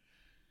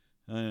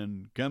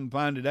 And come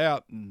find it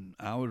out, and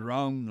I was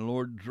wrong, the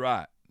Lord's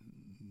right.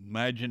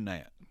 Imagine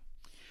that.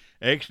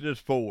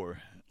 Exodus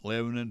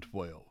 4:11 and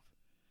 12.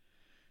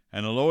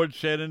 And the Lord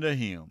said unto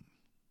him,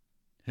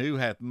 Who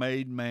hath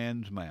made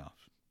man's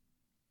mouth?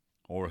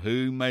 Or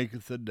who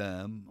maketh the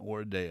dumb, or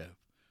the deaf,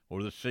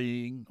 or the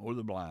seeing, or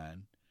the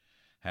blind?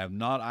 Have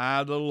not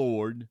I the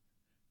Lord?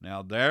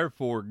 Now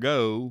therefore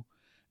go,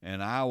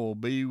 and I will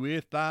be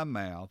with thy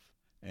mouth,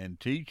 and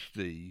teach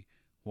thee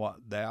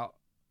what thou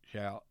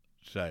shalt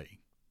say.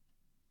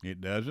 It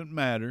doesn't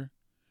matter.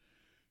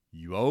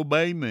 You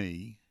obey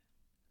me.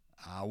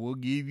 I will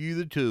give you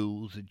the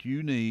tools that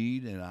you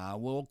need, and I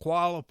will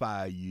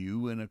qualify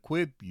you and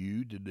equip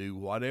you to do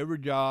whatever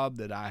job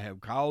that I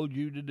have called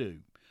you to do.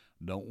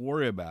 Don't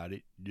worry about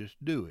it.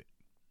 Just do it.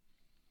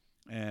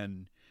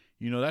 And,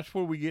 that's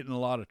where we get in a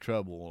lot of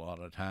trouble a lot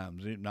of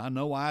times. And I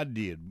know I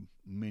did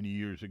many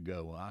years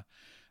ago.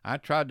 I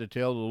tried to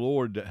tell the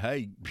Lord that,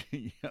 hey,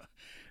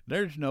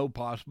 there's no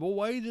possible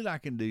way that I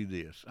can do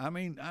this. I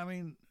mean,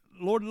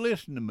 Lord,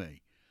 listen to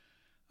me.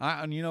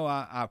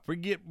 I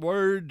forget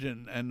words,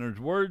 and there's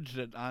words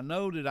that I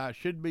know that I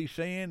should be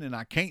saying, and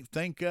I can't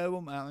think of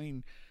them. I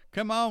mean,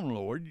 come on,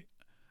 Lord.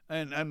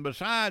 And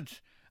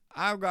besides,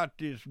 I've got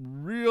this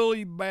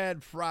really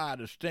bad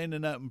fright of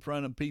standing up in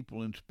front of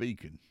people and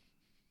speaking.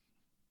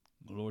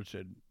 The Lord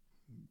said,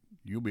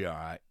 you'll be all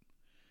right.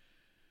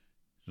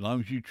 As long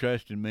as you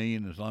trust in me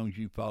and as long as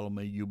you follow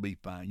me, you'll be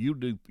fine.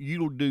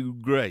 You'll do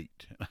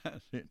great. I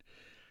said,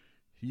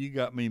 you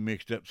got me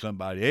mixed up with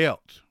somebody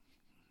else.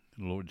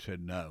 The Lord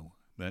said, no.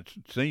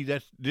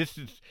 This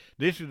is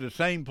the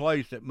same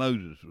place that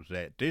Moses was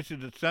at. This is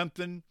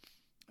something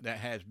that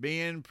has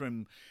been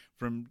from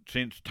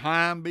since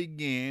time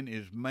began,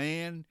 is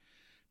man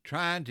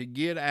trying to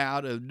get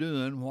out of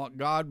doing what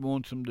God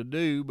wants them to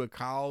do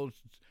because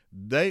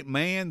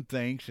man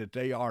thinks that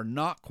they are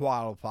not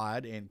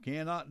qualified and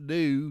cannot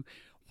do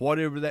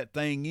whatever that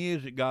thing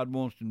is that God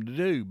wants them to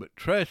do. But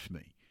trust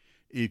me,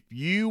 if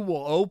you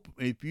will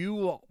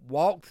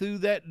walk through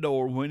that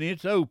door when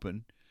it's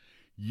open,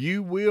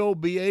 you will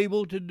be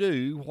able to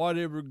do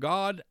whatever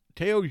God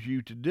tells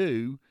you to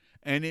do,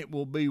 and it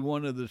will be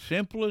one of the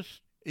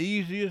simplest,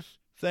 easiest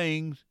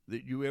things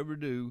that you ever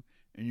do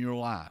in your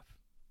life.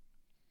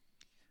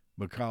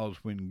 Because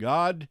when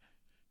God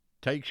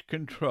takes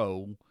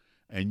control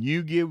and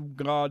you give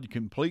God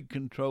complete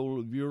control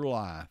of your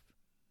life,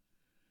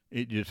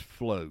 it just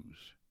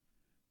flows.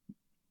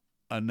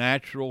 A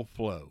natural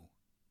flow.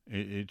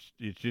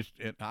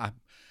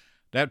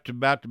 That's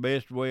about the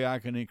best way I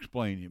can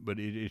explain it, but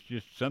it's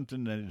just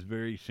something that is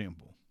very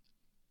simple.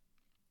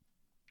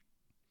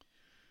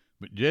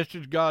 But just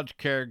as God's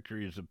character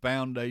is the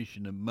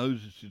foundation of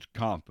Moses'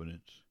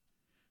 confidence,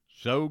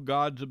 so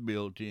God's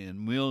ability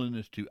and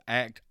willingness to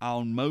act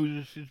on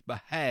Moses'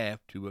 behalf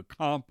to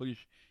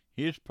accomplish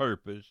his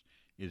purpose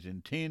is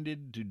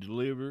intended to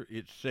deliver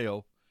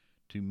itself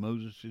to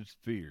Moses'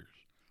 fears.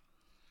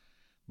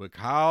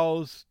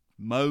 Because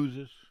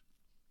Moses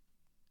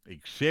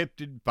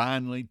accepted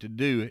finally to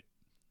do it,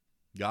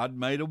 God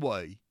made a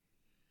way,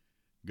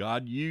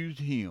 God used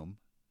him,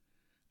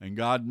 and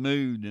God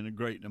moved in a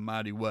great and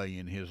mighty way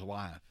in his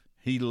life.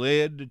 He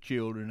led the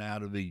children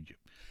out of Egypt.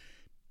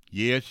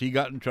 Yes, he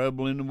got in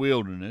trouble in the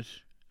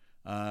wilderness.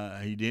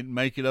 He didn't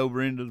make it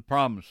over into the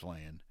promised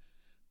land,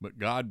 but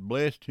God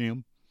blessed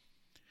him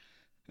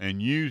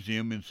and used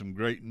him in some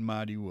great and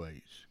mighty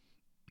ways.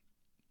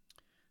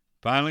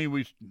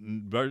 Finally,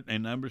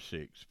 in number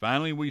 6,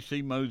 finally we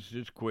see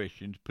Moses'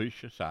 questions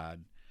pushed outside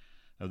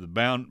of the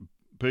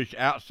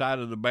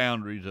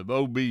boundaries of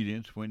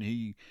obedience when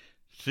he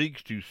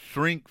seeks to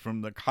shrink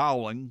from the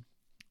calling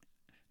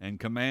and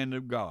command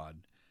of God.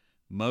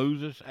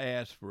 Moses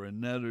asks for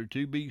another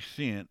to be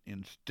sent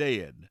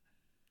instead,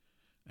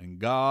 and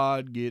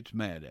God gets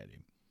mad at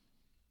him.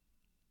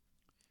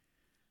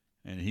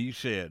 And he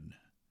said,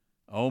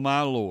 O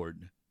my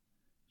Lord,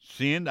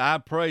 send, I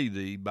pray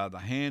thee, by the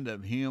hand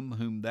of him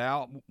whom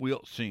thou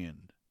wilt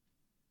send.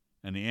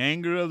 And the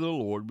anger of the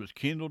Lord was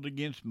kindled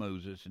against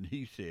Moses, and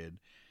he said,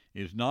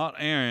 Is not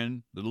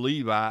Aaron the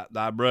Levite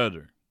thy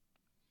brother?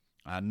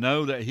 I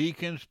know that he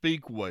can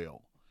speak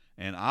well,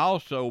 and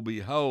also,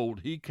 behold,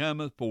 he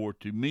cometh forth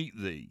to meet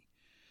thee.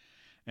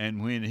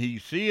 And when he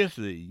seeth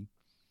thee,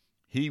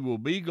 he will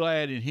be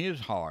glad in his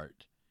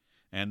heart,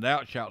 and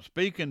thou shalt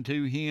speak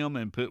unto him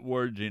and put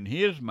words in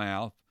his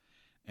mouth,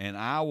 and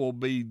I will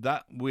be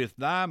with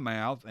thy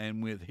mouth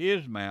and with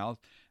his mouth,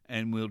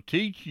 and will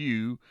teach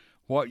you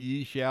what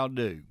ye shall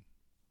do.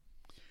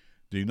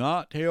 Do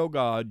not tell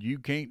God you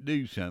can't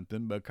do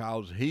something,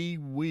 because he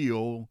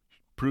will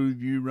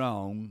prove you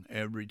wrong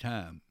every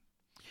time.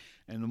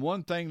 And the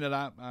one thing that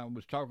I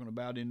was talking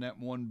about in that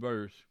one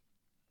verse,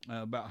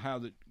 about how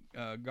that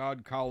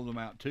God called them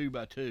out 2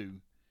 by 2,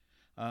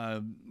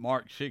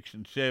 Mark 6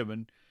 and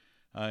 7,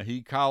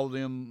 he called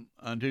them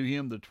unto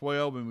him the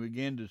 12 and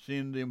began to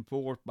send them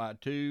forth by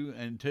 2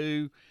 and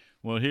 2.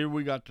 Well, here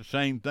we got the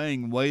same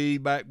thing way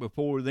back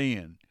before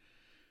then.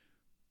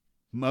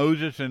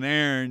 Moses and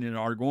Aaron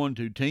are going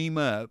to team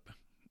up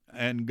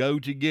and go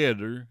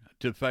together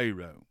to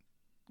Pharaoh.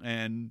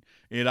 And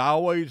it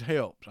always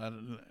helps.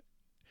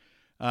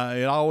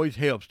 it always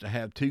helps to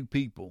have two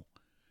people,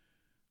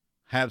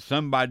 have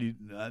somebody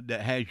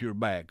that has your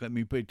back. Let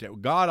me put it that way.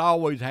 God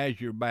always has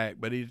your back,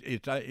 but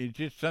it's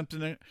just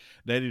something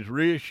that is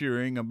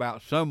reassuring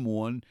about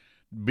someone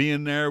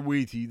being there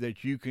with you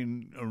that you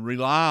can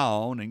rely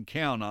on and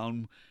count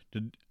on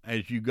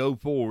as you go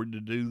forward to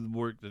do the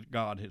work that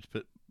God has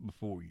put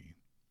before you.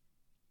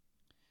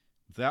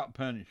 Without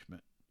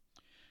punishment,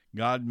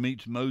 God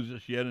meets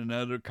Moses yet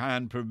another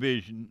kind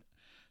provision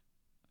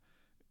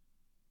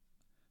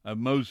of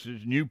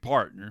Moses' new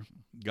partner.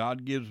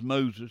 God gives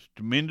Moses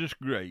tremendous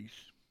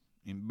grace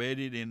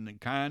embedded in the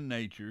kind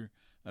nature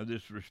of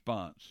this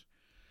response.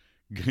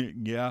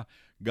 Yeah,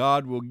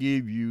 God will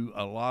give you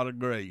a lot of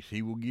grace.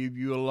 He will give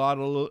you a lot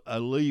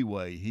of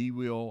leeway. He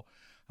will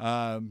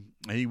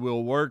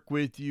work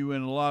with you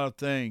in a lot of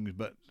things.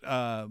 But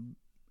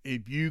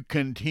if you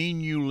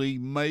continually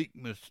make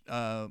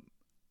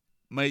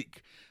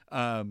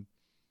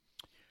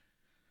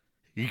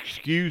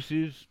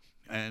excuses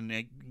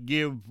and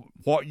give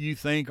what you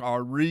think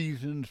are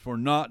reasons for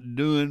not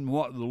doing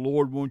what the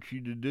Lord wants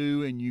you to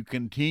do, and you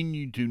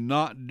continue to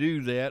not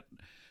do that,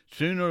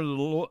 sooner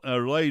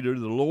or later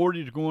the Lord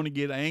is going to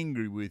get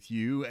angry with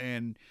you,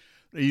 and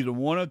either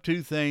one of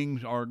two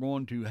things are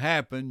going to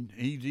happen.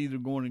 He's either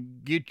going to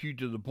get you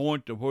to the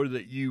point to where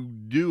that you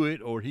do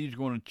it, or he's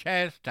going to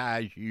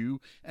chastise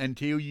you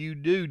until you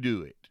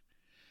do it.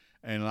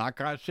 And like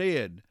I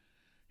said,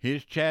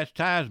 his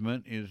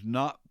chastisement is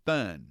not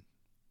fun.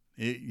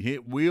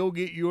 It will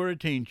get your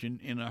attention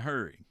in a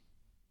hurry.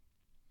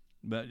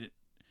 But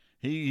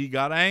he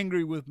got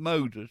angry with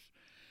Moses,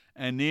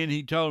 and then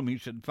he told him, he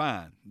said,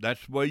 fine,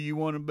 that's the way you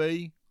want to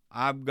be?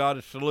 I've got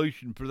a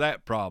solution for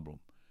that problem.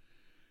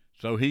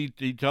 So he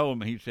told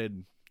him, he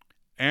said,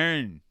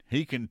 Aaron,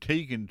 he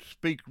can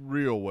speak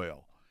real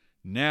well.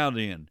 Now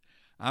then,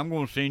 I'm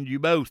going to send you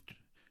both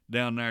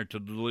down there to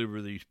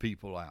deliver these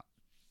people out.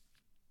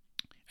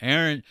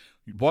 Aaron,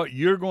 what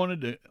you're going to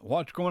do,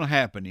 what's going to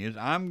happen is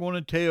I'm going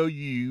to tell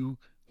you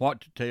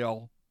what to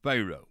tell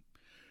Pharaoh.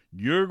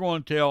 You're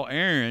going to tell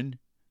Aaron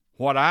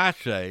what I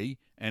say,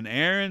 and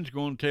Aaron's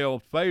going to tell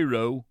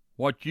Pharaoh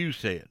what you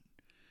said.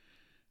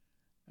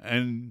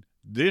 And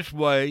this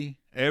way,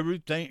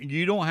 everything,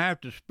 you don't have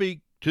to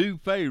speak to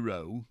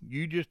Pharaoh.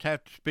 You just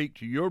have to speak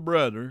to your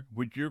brother,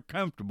 which you're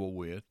comfortable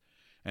with.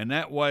 And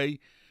that way,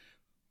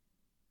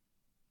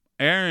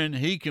 Aaron,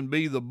 he can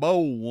be the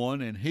bold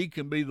one, and he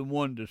can be the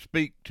one to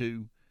speak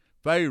to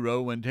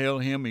Pharaoh and tell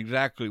him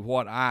exactly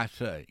what I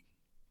say.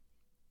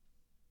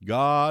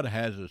 God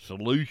has a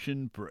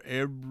solution for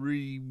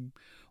every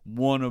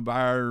one of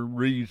our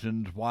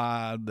reasons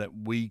why that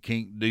we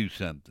can't do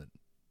something,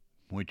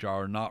 which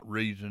are not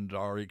reasons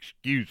or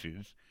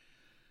excuses,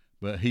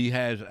 but he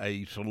has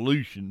a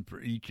solution for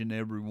each and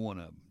every one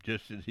of them,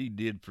 just as he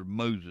did for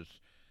Moses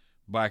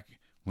back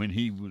when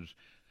he was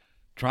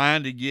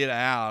trying to get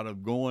out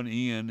of going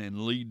in and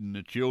leading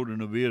the children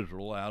of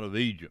Israel out of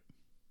Egypt.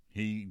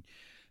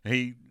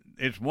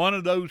 It's one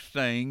of those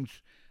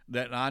things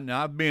that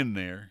I've been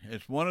there.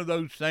 It's one of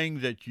those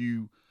things that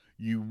you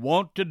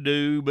want to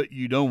do, but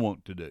you don't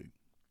want to do.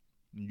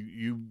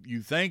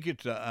 You think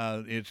it's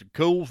a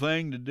cool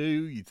thing to do.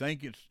 You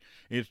think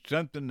it's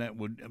something that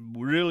would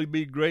really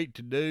be great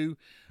to do,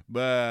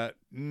 but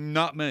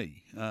not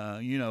me.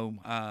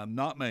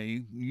 Not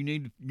me. You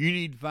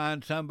need to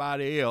find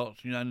somebody else,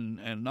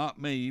 and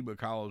not me,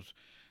 because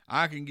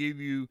I can give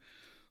you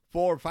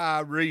 4 or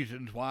 5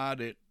 reasons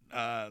why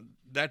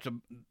that's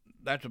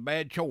a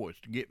bad choice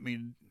to get me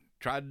to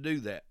try to do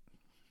that.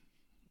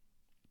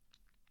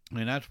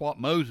 And that's what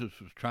Moses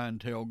was trying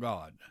to tell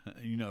God.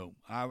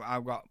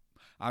 I've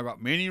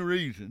got many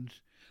reasons.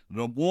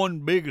 The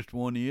one biggest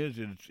one is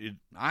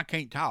I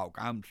can't talk.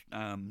 I'm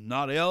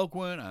not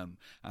eloquent.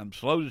 I'm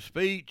slow to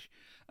speech,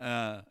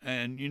 I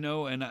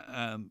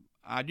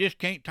just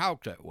can't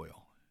talk that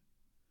well.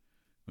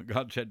 But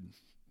God said,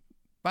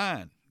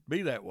 "Fine,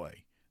 be that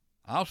way.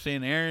 I'll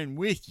send Aaron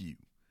with you.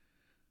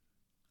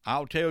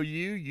 I'll tell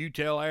you. You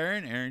tell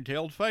Aaron. Aaron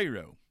tells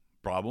Pharaoh.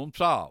 Problem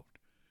solved.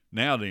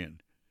 Now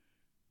then,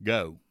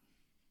 go."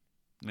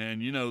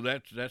 And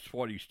that's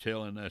what he's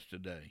telling us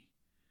today.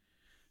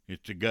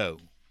 It's to go.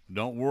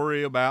 Don't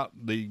worry about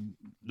the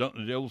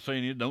old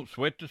saying is, don't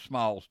sweat the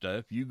small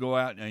stuff. You go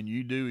out and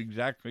you do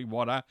exactly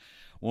what I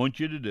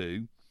want you to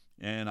do,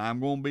 and I'm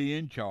going to be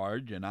in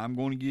charge, and I'm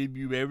going to give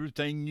you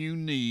everything you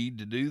need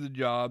to do the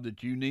job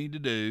that you need to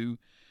do,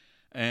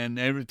 and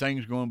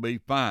everything's going to be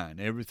fine.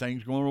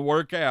 Everything's going to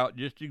work out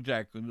just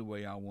exactly the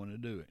way I want to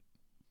do it.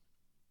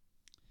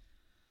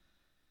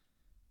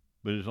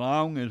 But as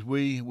long as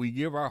we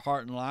give our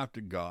heart and life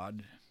to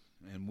God,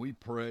 and we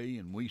pray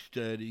and we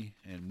study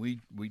and we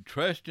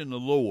trust in the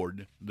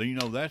Lord,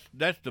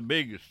 that's the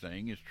biggest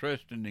thing, is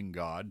trusting in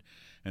God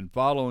and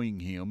following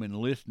Him and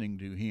listening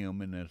to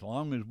Him. And as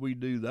long as we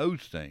do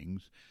those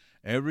things,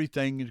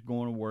 everything is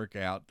going to work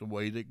out the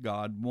way that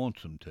God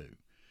wants them to.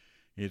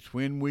 It's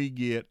when we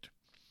get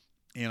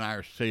in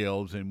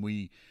ourselves and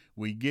we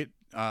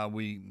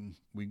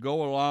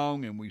go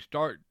along and we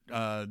start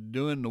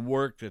doing the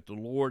work that the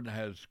Lord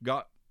has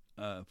got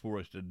for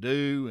us to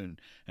do,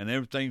 and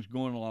everything's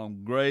going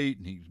along great,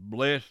 and He's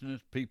blessing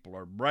us. People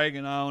are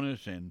bragging on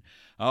us, and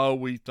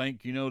we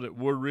think, that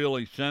we're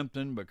really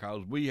something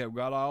because we have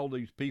got all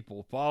these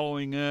people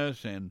following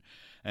us, and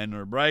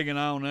they're bragging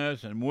on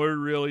us, and we're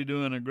really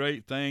doing a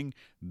great thing.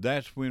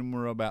 That's when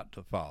we're about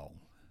to fall.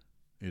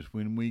 Is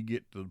when we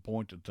get to the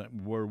point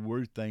where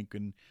we're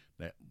thinking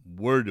that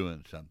we're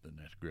doing something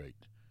that's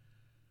great.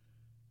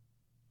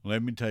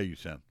 Let me tell you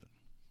something.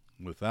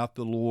 Without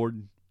the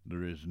Lord,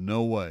 there is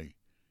no way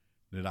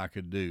that I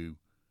could do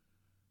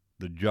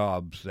the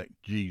jobs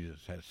that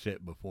Jesus has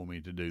set before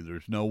me to do.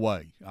 There's no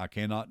way. I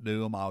cannot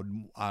do them.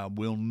 I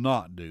will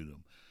not do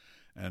them.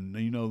 And,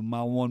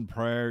 my one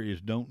prayer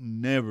is don't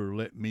never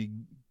let me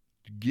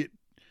get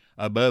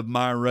above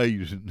my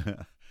raising.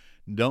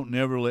 Don't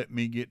never let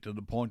me get to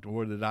the point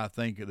where that I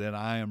think that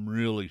I am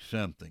really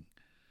something.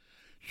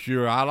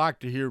 Sure, I like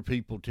to hear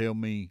people tell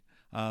me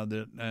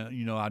that,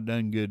 I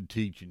done good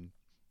teaching.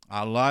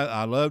 I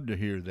love to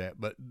hear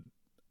that, but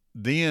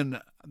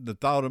then the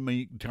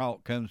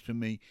thought comes to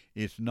me,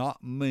 it's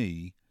not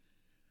me,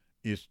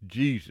 it's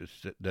Jesus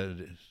that does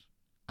this.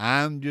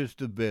 I'm just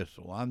a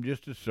vessel. I'm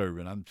just a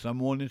servant. I'm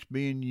someone that's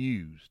being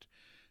used.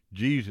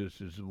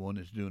 Jesus is the one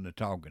that's doing the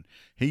talking.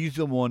 He's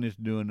the one that's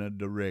doing the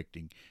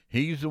directing.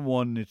 He's the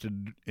one that's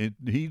in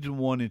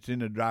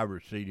the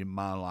driver's seat in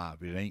my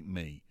life. It ain't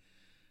me,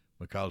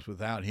 because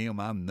without Him,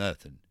 I'm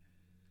nothing.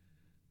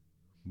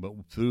 But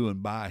through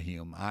and by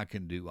Him, I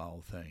can do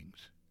all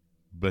things.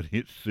 But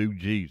it's through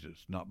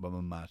Jesus, not by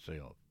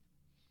myself.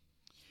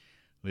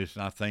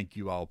 Listen, I thank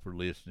you all for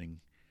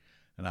listening,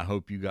 and I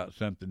hope you got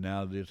something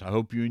out of this. I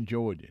hope you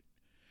enjoyed it.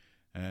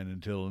 And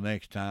until the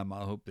next time,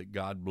 I hope that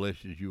God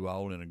blesses you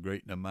all in a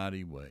great and a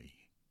mighty way.